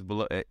cheese ain't as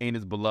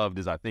beloved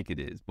as I think it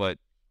is. But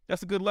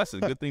that's a good lesson,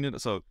 good thing.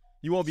 So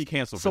you won't be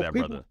canceled for that,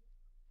 brother.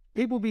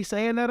 People be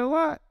saying that a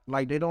lot.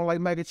 Like they don't like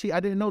mac and cheese. I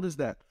didn't notice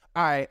that.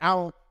 All right,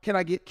 can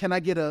I get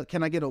a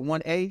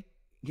 1A?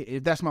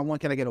 If that's my one,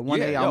 can I get a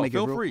 1A? I'll make it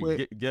real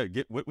quick.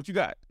 Get what you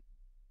got.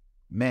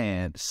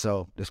 Man,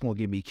 so that's gonna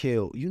get me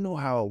killed. You know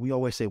how we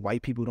always say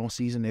white people don't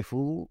season their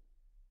food?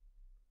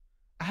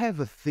 I have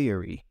a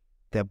theory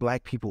that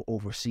black people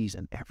over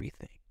season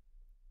everything.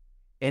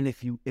 And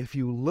if you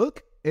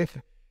look, if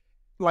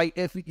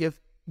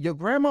your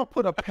grandma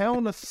put a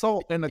pound of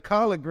salt in the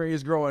collard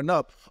greens growing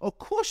up, of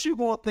course you're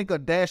gonna think a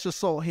dash of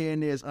salt here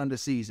and there is under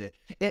seasoned.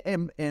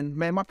 And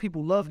man, my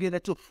people love getting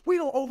that too. We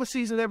don't over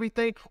season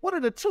everything. What are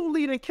the two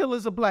leading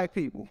killers of black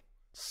people?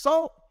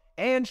 Salt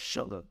and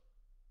sugar.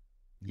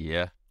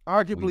 Yeah.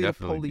 Arguably the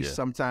police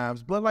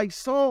sometimes, but like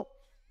salt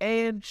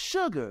and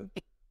sugar.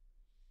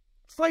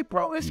 It's like,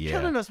 bro, it's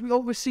killing us. We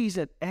over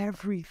season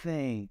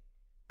everything.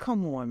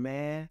 Come on,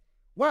 man.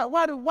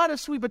 Why do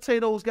sweet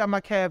potatoes got my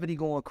cavity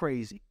going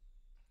crazy?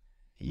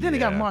 Yeah. Then they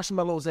got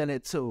marshmallows in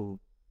it too.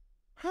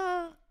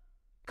 Huh?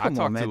 Come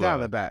on, man.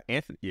 Dial it back.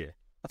 I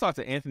talked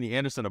to Anthony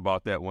Anderson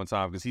about that one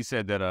time because he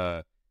said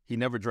that he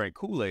never drank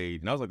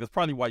Kool-Aid. And I was like, that's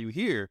probably why you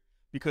here.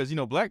 Because, we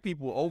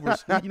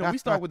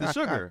start with the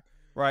sugar,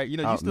 right?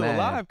 You're still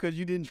alive because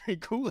you didn't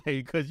drink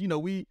Kool-Aid because,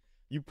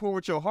 you pour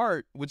with your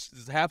heart, which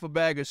is half a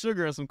bag of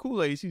sugar and some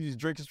Kool-Aid. You just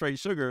drink straight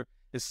sugar.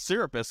 It's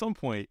syrup at some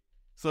point.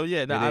 So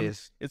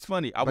it's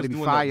funny. I was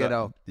doing fire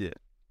though.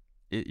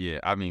 Yeah.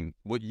 I mean,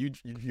 what you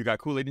got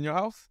Kool-Aid in your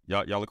house?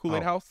 Y'all a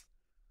Kool-Aid house?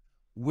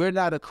 We're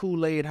not a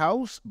Kool-Aid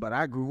house, but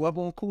I grew up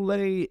on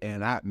Kool-Aid,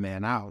 and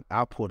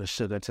I'll pour the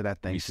sugar to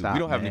that thing. We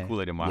don't have any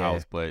Kool-Aid in my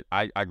house, but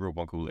I grew up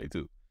on Kool-Aid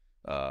too.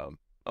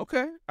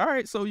 Okay, all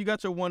right. So you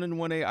got your 1 and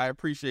 1A. I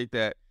appreciate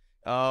that.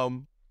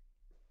 And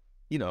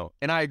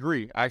I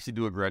agree. I actually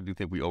do agree. I do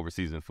think we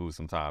overseason food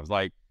sometimes.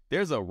 Like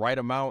there's a right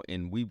amount,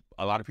 and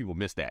a lot of people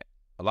miss that.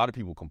 A lot of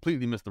people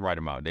completely miss the right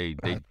amount. They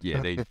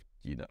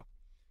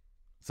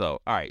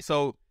So, all right.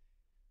 So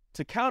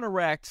to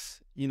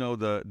counteract,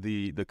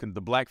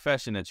 the black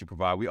fashion that you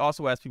provide, we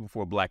also ask people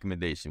for a black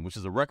recommendation, which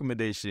is a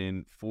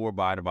recommendation for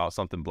buying about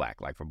something black,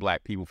 like for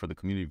black people, for the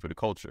community, for the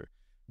culture.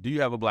 Do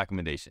you have a black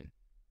recommendation?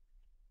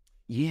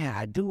 Yeah,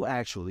 I do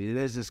actually.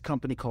 There's this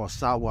company called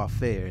Savoir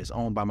Faire. It's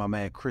owned by my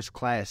man Chris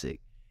Classic,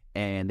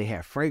 and they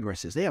have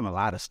fragrances. They have a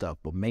lot of stuff,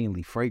 but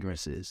mainly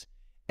fragrances.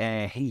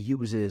 And he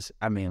uses,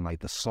 like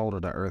the salt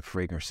of the earth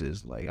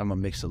fragrances. Like I'm gonna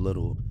mix a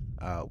little.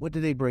 What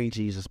did they bring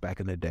Jesus back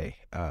in the day?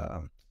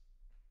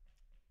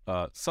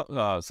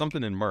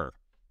 Something in myrrh.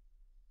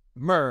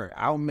 Myrrh.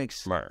 I'll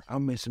mix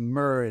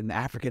myrrh and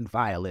African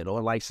violet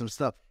or like some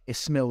stuff. It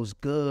smells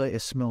good.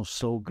 It smells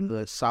so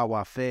good.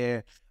 Savoir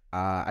Faire.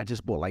 I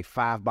just bought like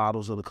 5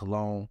 bottles of the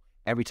cologne.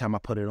 Every time I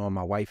put it on,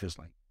 my wife is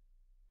like,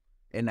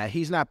 and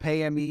he's not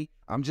paying me.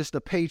 I'm just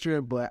a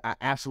patron, but I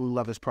absolutely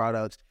love his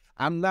products.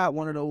 I'm not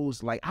one of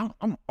those, like,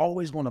 I'm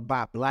always going to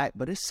buy black,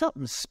 but it's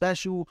something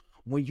special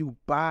when you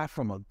buy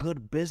from a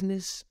good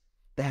business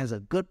that has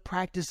a good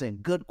practice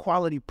and good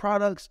quality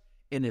products,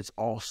 and it's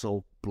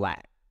also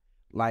black.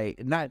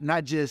 Like,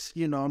 not just,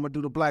 I'm going to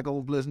do the black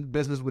old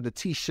business with a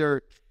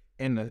T-shirt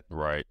and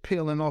the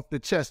peeling off the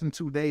chest in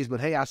 2 days,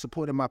 but hey, I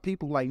supported my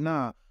people. Like,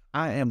 nah,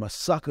 I am a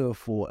sucker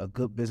for a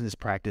good business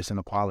practice and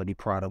a quality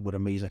product with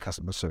amazing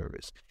customer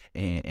service.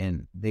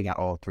 And they got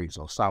all 3,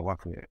 so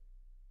sidewalk clear.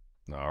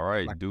 All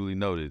right, duly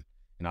noted.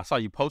 And I saw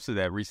you posted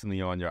that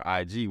recently on your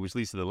IG, which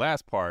leads to the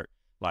last part.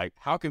 Like,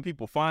 how can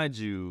people find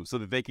you so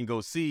that they can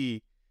go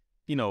see,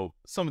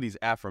 some of these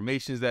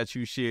affirmations that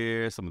you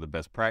share, some of the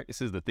best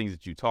practices, the things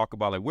that you talk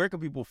about? Like, where can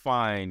people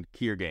find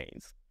Kier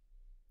Gaines?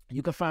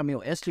 You can find me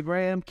on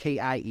Instagram,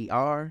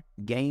 Kier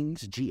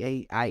Gaines,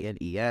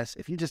 Gaines.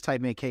 If you just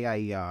type in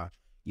Kier,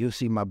 you'll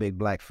see my big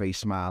black face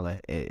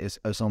smiling.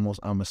 It's almost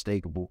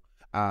unmistakable.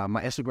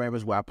 My Instagram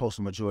is where I post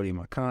the majority of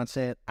my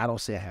content. I don't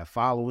say I have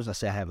followers. I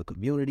say I have a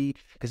community,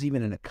 because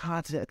even in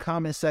the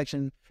comment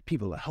section,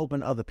 people are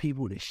helping other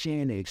people. They're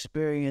sharing their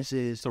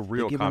experiences. It's a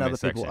real giving comment other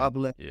section. people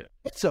uplift. Yeah.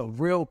 It's a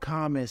real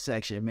comment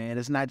section, man.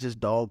 It's not just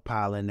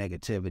dogpiling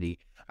negativity,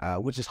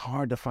 which is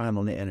hard to find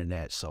on the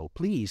internet. So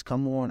please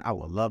come on. I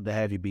would love to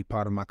have you be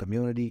part of my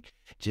community.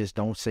 Just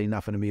don't say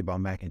nothing to me about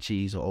mac and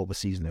cheese or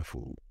over-seasoning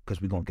food,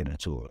 because we're going to get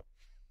into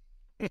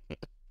it.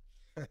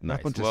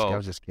 Nice. I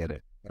was just kidding,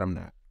 but I'm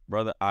not.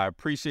 Brother, I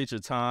appreciate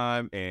your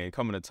time and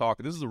coming to talk.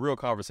 This is a real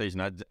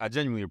conversation. I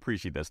genuinely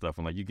appreciate that stuff.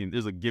 And like,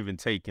 there's a give and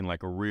take and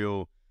like a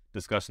real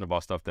discussion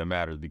about stuff that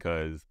matters,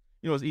 because,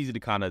 it's easy to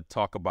kind of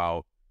talk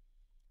about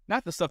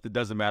not the stuff that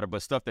doesn't matter,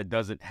 but stuff that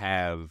doesn't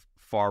have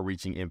far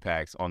reaching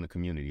impacts on the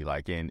community.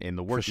 Like, and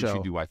the work that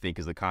you do, I think,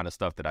 is the kind of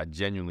stuff that I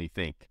genuinely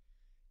think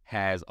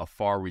has a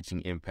far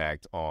reaching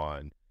impact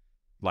on,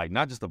 like,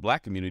 not just the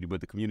black community,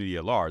 but the community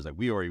at large. Like,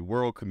 we are a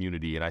world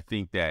community. And I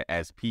think that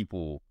as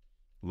people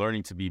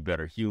learning to be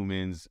better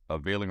humans,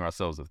 availing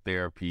ourselves of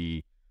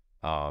therapy,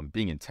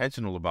 being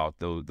intentional about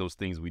those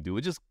things we do,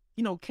 it just,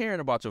 caring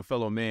about your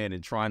fellow man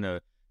and trying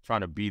to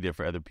be there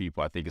for other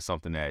people, I think is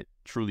something that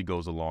truly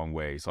goes a long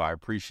way. So I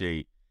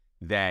appreciate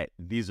that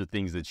these are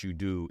things that you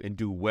do and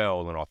do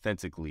well and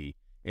authentically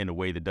in a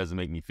way that doesn't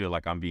make me feel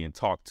like I'm being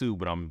talked to,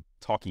 but I'm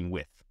talking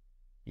with.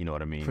 You know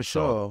what I mean? For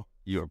sure.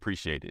 You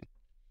appreciate it.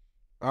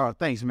 Oh,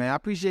 thanks, man. I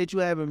appreciate you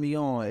having me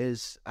on.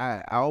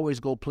 I always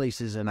go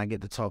places and I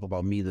get to talk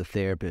about me, the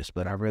therapist,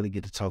 but I really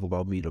get to talk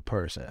about me, the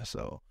person.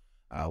 So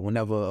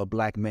whenever a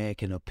black man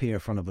can appear in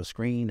front of a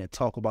screen and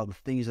talk about the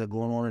things that are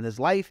going on in his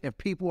life and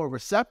people are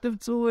receptive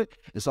to it,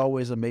 it's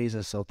always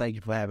amazing. So thank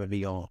you for having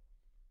me on.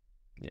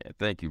 Yeah,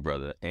 thank you,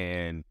 brother.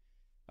 And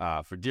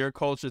for Dear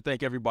Culture,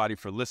 thank everybody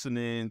for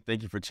listening.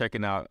 Thank you for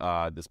checking out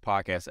this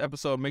podcast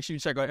episode. Make sure you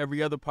check out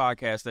every other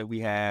podcast that we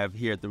have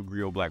here at the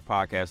Griot Black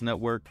Podcast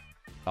Network.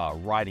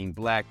 Writing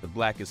Black, The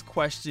Blackest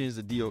Questions,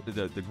 the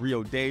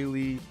Griot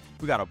Daily.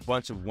 We got a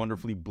bunch of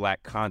wonderfully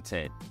black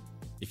content.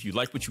 If you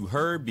like what you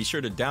heard, be sure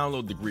to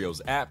download the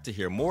Griot's app to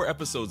hear more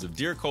episodes of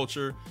Dear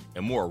Culture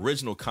and more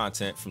original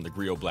content from the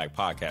Griot Black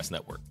Podcast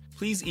Network.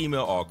 Please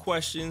email all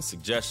questions,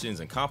 suggestions,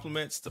 and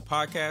compliments to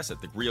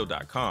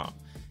podcast@thegriot.com.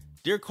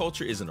 Dear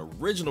Culture is an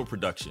original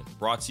production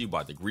brought to you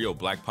by the Griot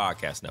Black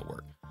Podcast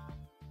Network.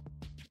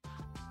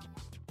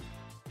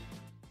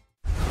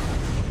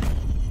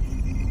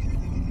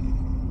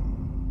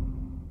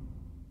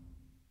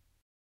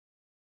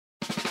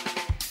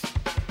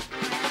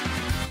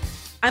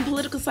 I'm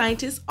political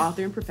scientist,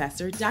 author, and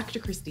professor Dr.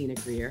 Christina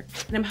Greer,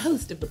 and I'm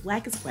host of The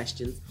Blackest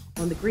Questions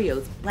on the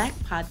Griot's Black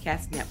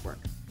Podcast Network.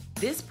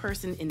 This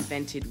person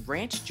invented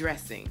ranch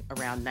dressing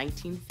around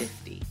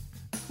 1950.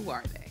 Who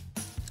are they?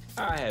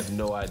 I have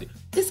no idea.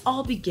 This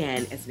all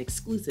began as an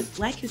exclusive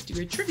Black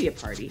History trivia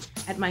party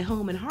at my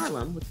home in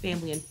Harlem with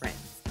family and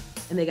friends.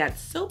 And they got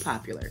so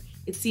popular,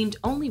 it seemed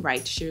only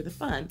right to share the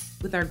fun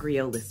with our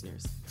Griot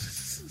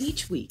listeners.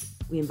 Each week,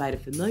 we invite a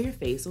familiar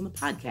face on the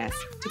podcast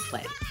to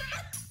play.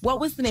 What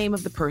was the name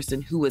of the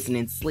person who was an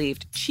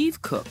enslaved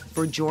chief cook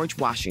for George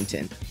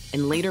Washington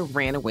and later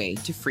ran away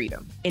to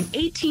freedom? In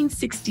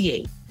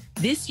 1868,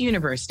 this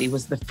university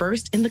was the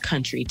first in the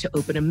country to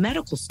open a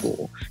medical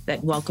school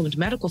that welcomed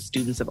medical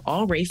students of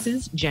all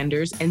races,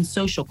 genders, and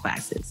social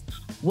classes.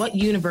 What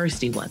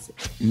university was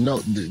it? No,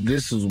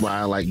 this is why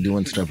I like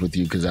doing stuff with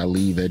you, because I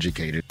leave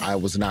educated. I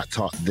was not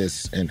taught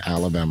this in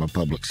Alabama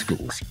public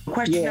schools.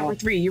 Question number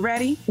 3, you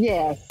ready?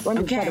 Yes. Let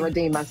me try to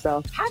redeem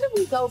myself. How did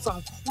we go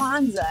from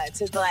Kwanzaa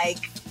to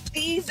like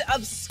these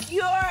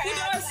obscure... We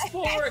know it's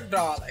sport,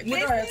 darling.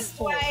 This is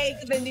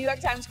like the New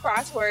York Times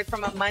crossword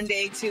from a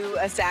Monday to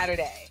a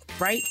Saturday.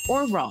 Right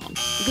or wrong,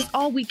 because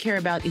all we care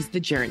about is the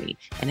journey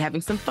and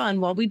having some fun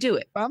while we do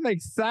it. I'm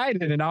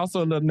excited and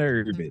also a little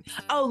nervous.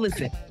 Oh,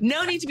 listen,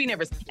 no need to be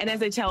nervous. And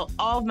as I tell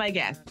all of my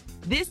guests,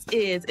 This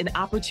is an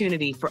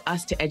opportunity for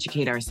us to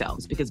educate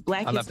ourselves because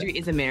Black history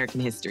is American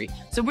history.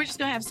 So we're just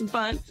going to have some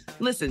fun.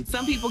 Listen,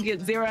 some people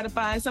get 0 out of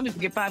 5. Some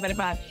people get 5 out of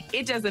 5.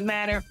 It doesn't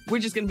matter. We're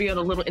just going to be on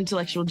a little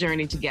intellectual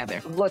journey together.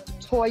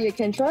 LaToya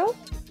Cantrell?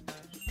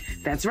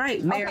 That's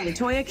right. Mayor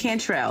LaToya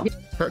Cantrell.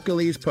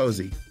 Hercules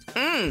Posey.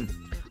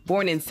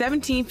 Born in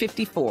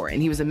 1754,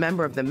 and he was a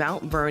member of the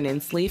Mount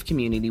Vernon slave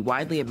community,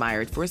 widely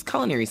admired for his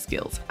culinary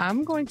skills.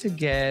 I'm going to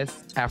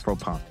guess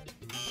Afro-punk.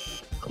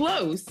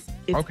 Close.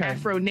 It's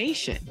Afro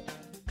Nation.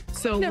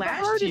 So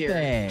last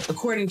year,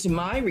 according to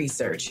my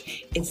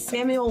research, it's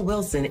Samuel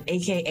Wilson,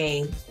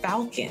 aka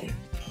Falcon.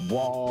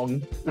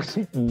 Wrong.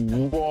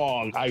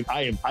 Wrong.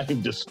 I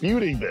am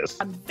disputing this.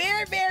 I'm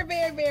very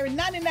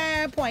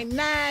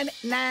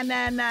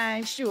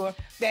 99.9999 sure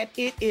that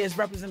it is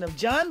Representative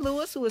John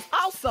Lewis, who is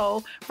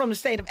also from the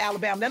state of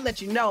Alabama. That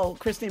lets you know,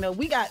 Christina,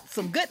 we got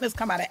some goodness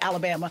come out of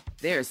Alabama.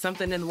 There's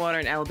something in the water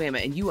in Alabama,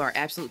 and you are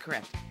absolutely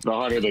correct. The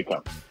harder they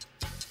come.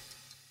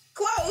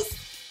 Close.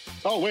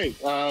 Oh, wait.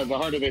 The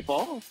harder they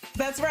fall?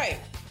 That's right.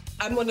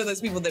 I'm one of those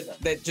people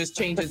that just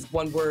changes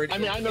one word. I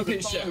mean, I know the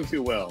song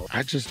too well.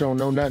 I just don't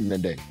know nothing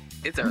today.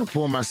 It's I'm going to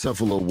pour myself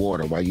a little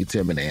water while you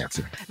tell me the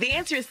answer. The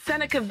answer is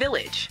Seneca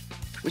Village,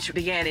 which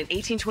began in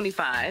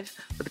 1825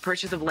 with the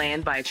purchase of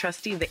land by a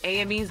trustee of the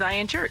AME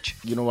Zion Church.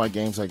 You know why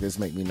games like this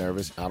make me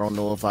nervous? I don't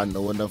know if I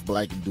know enough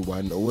black. Do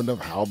I know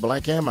enough? How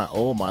black am I?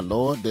 Oh, my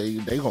Lord. We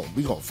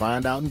gonna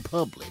find out in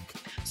public.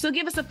 So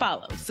give us a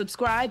follow,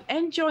 subscribe,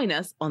 and join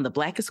us on the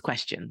Blackest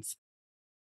Questions.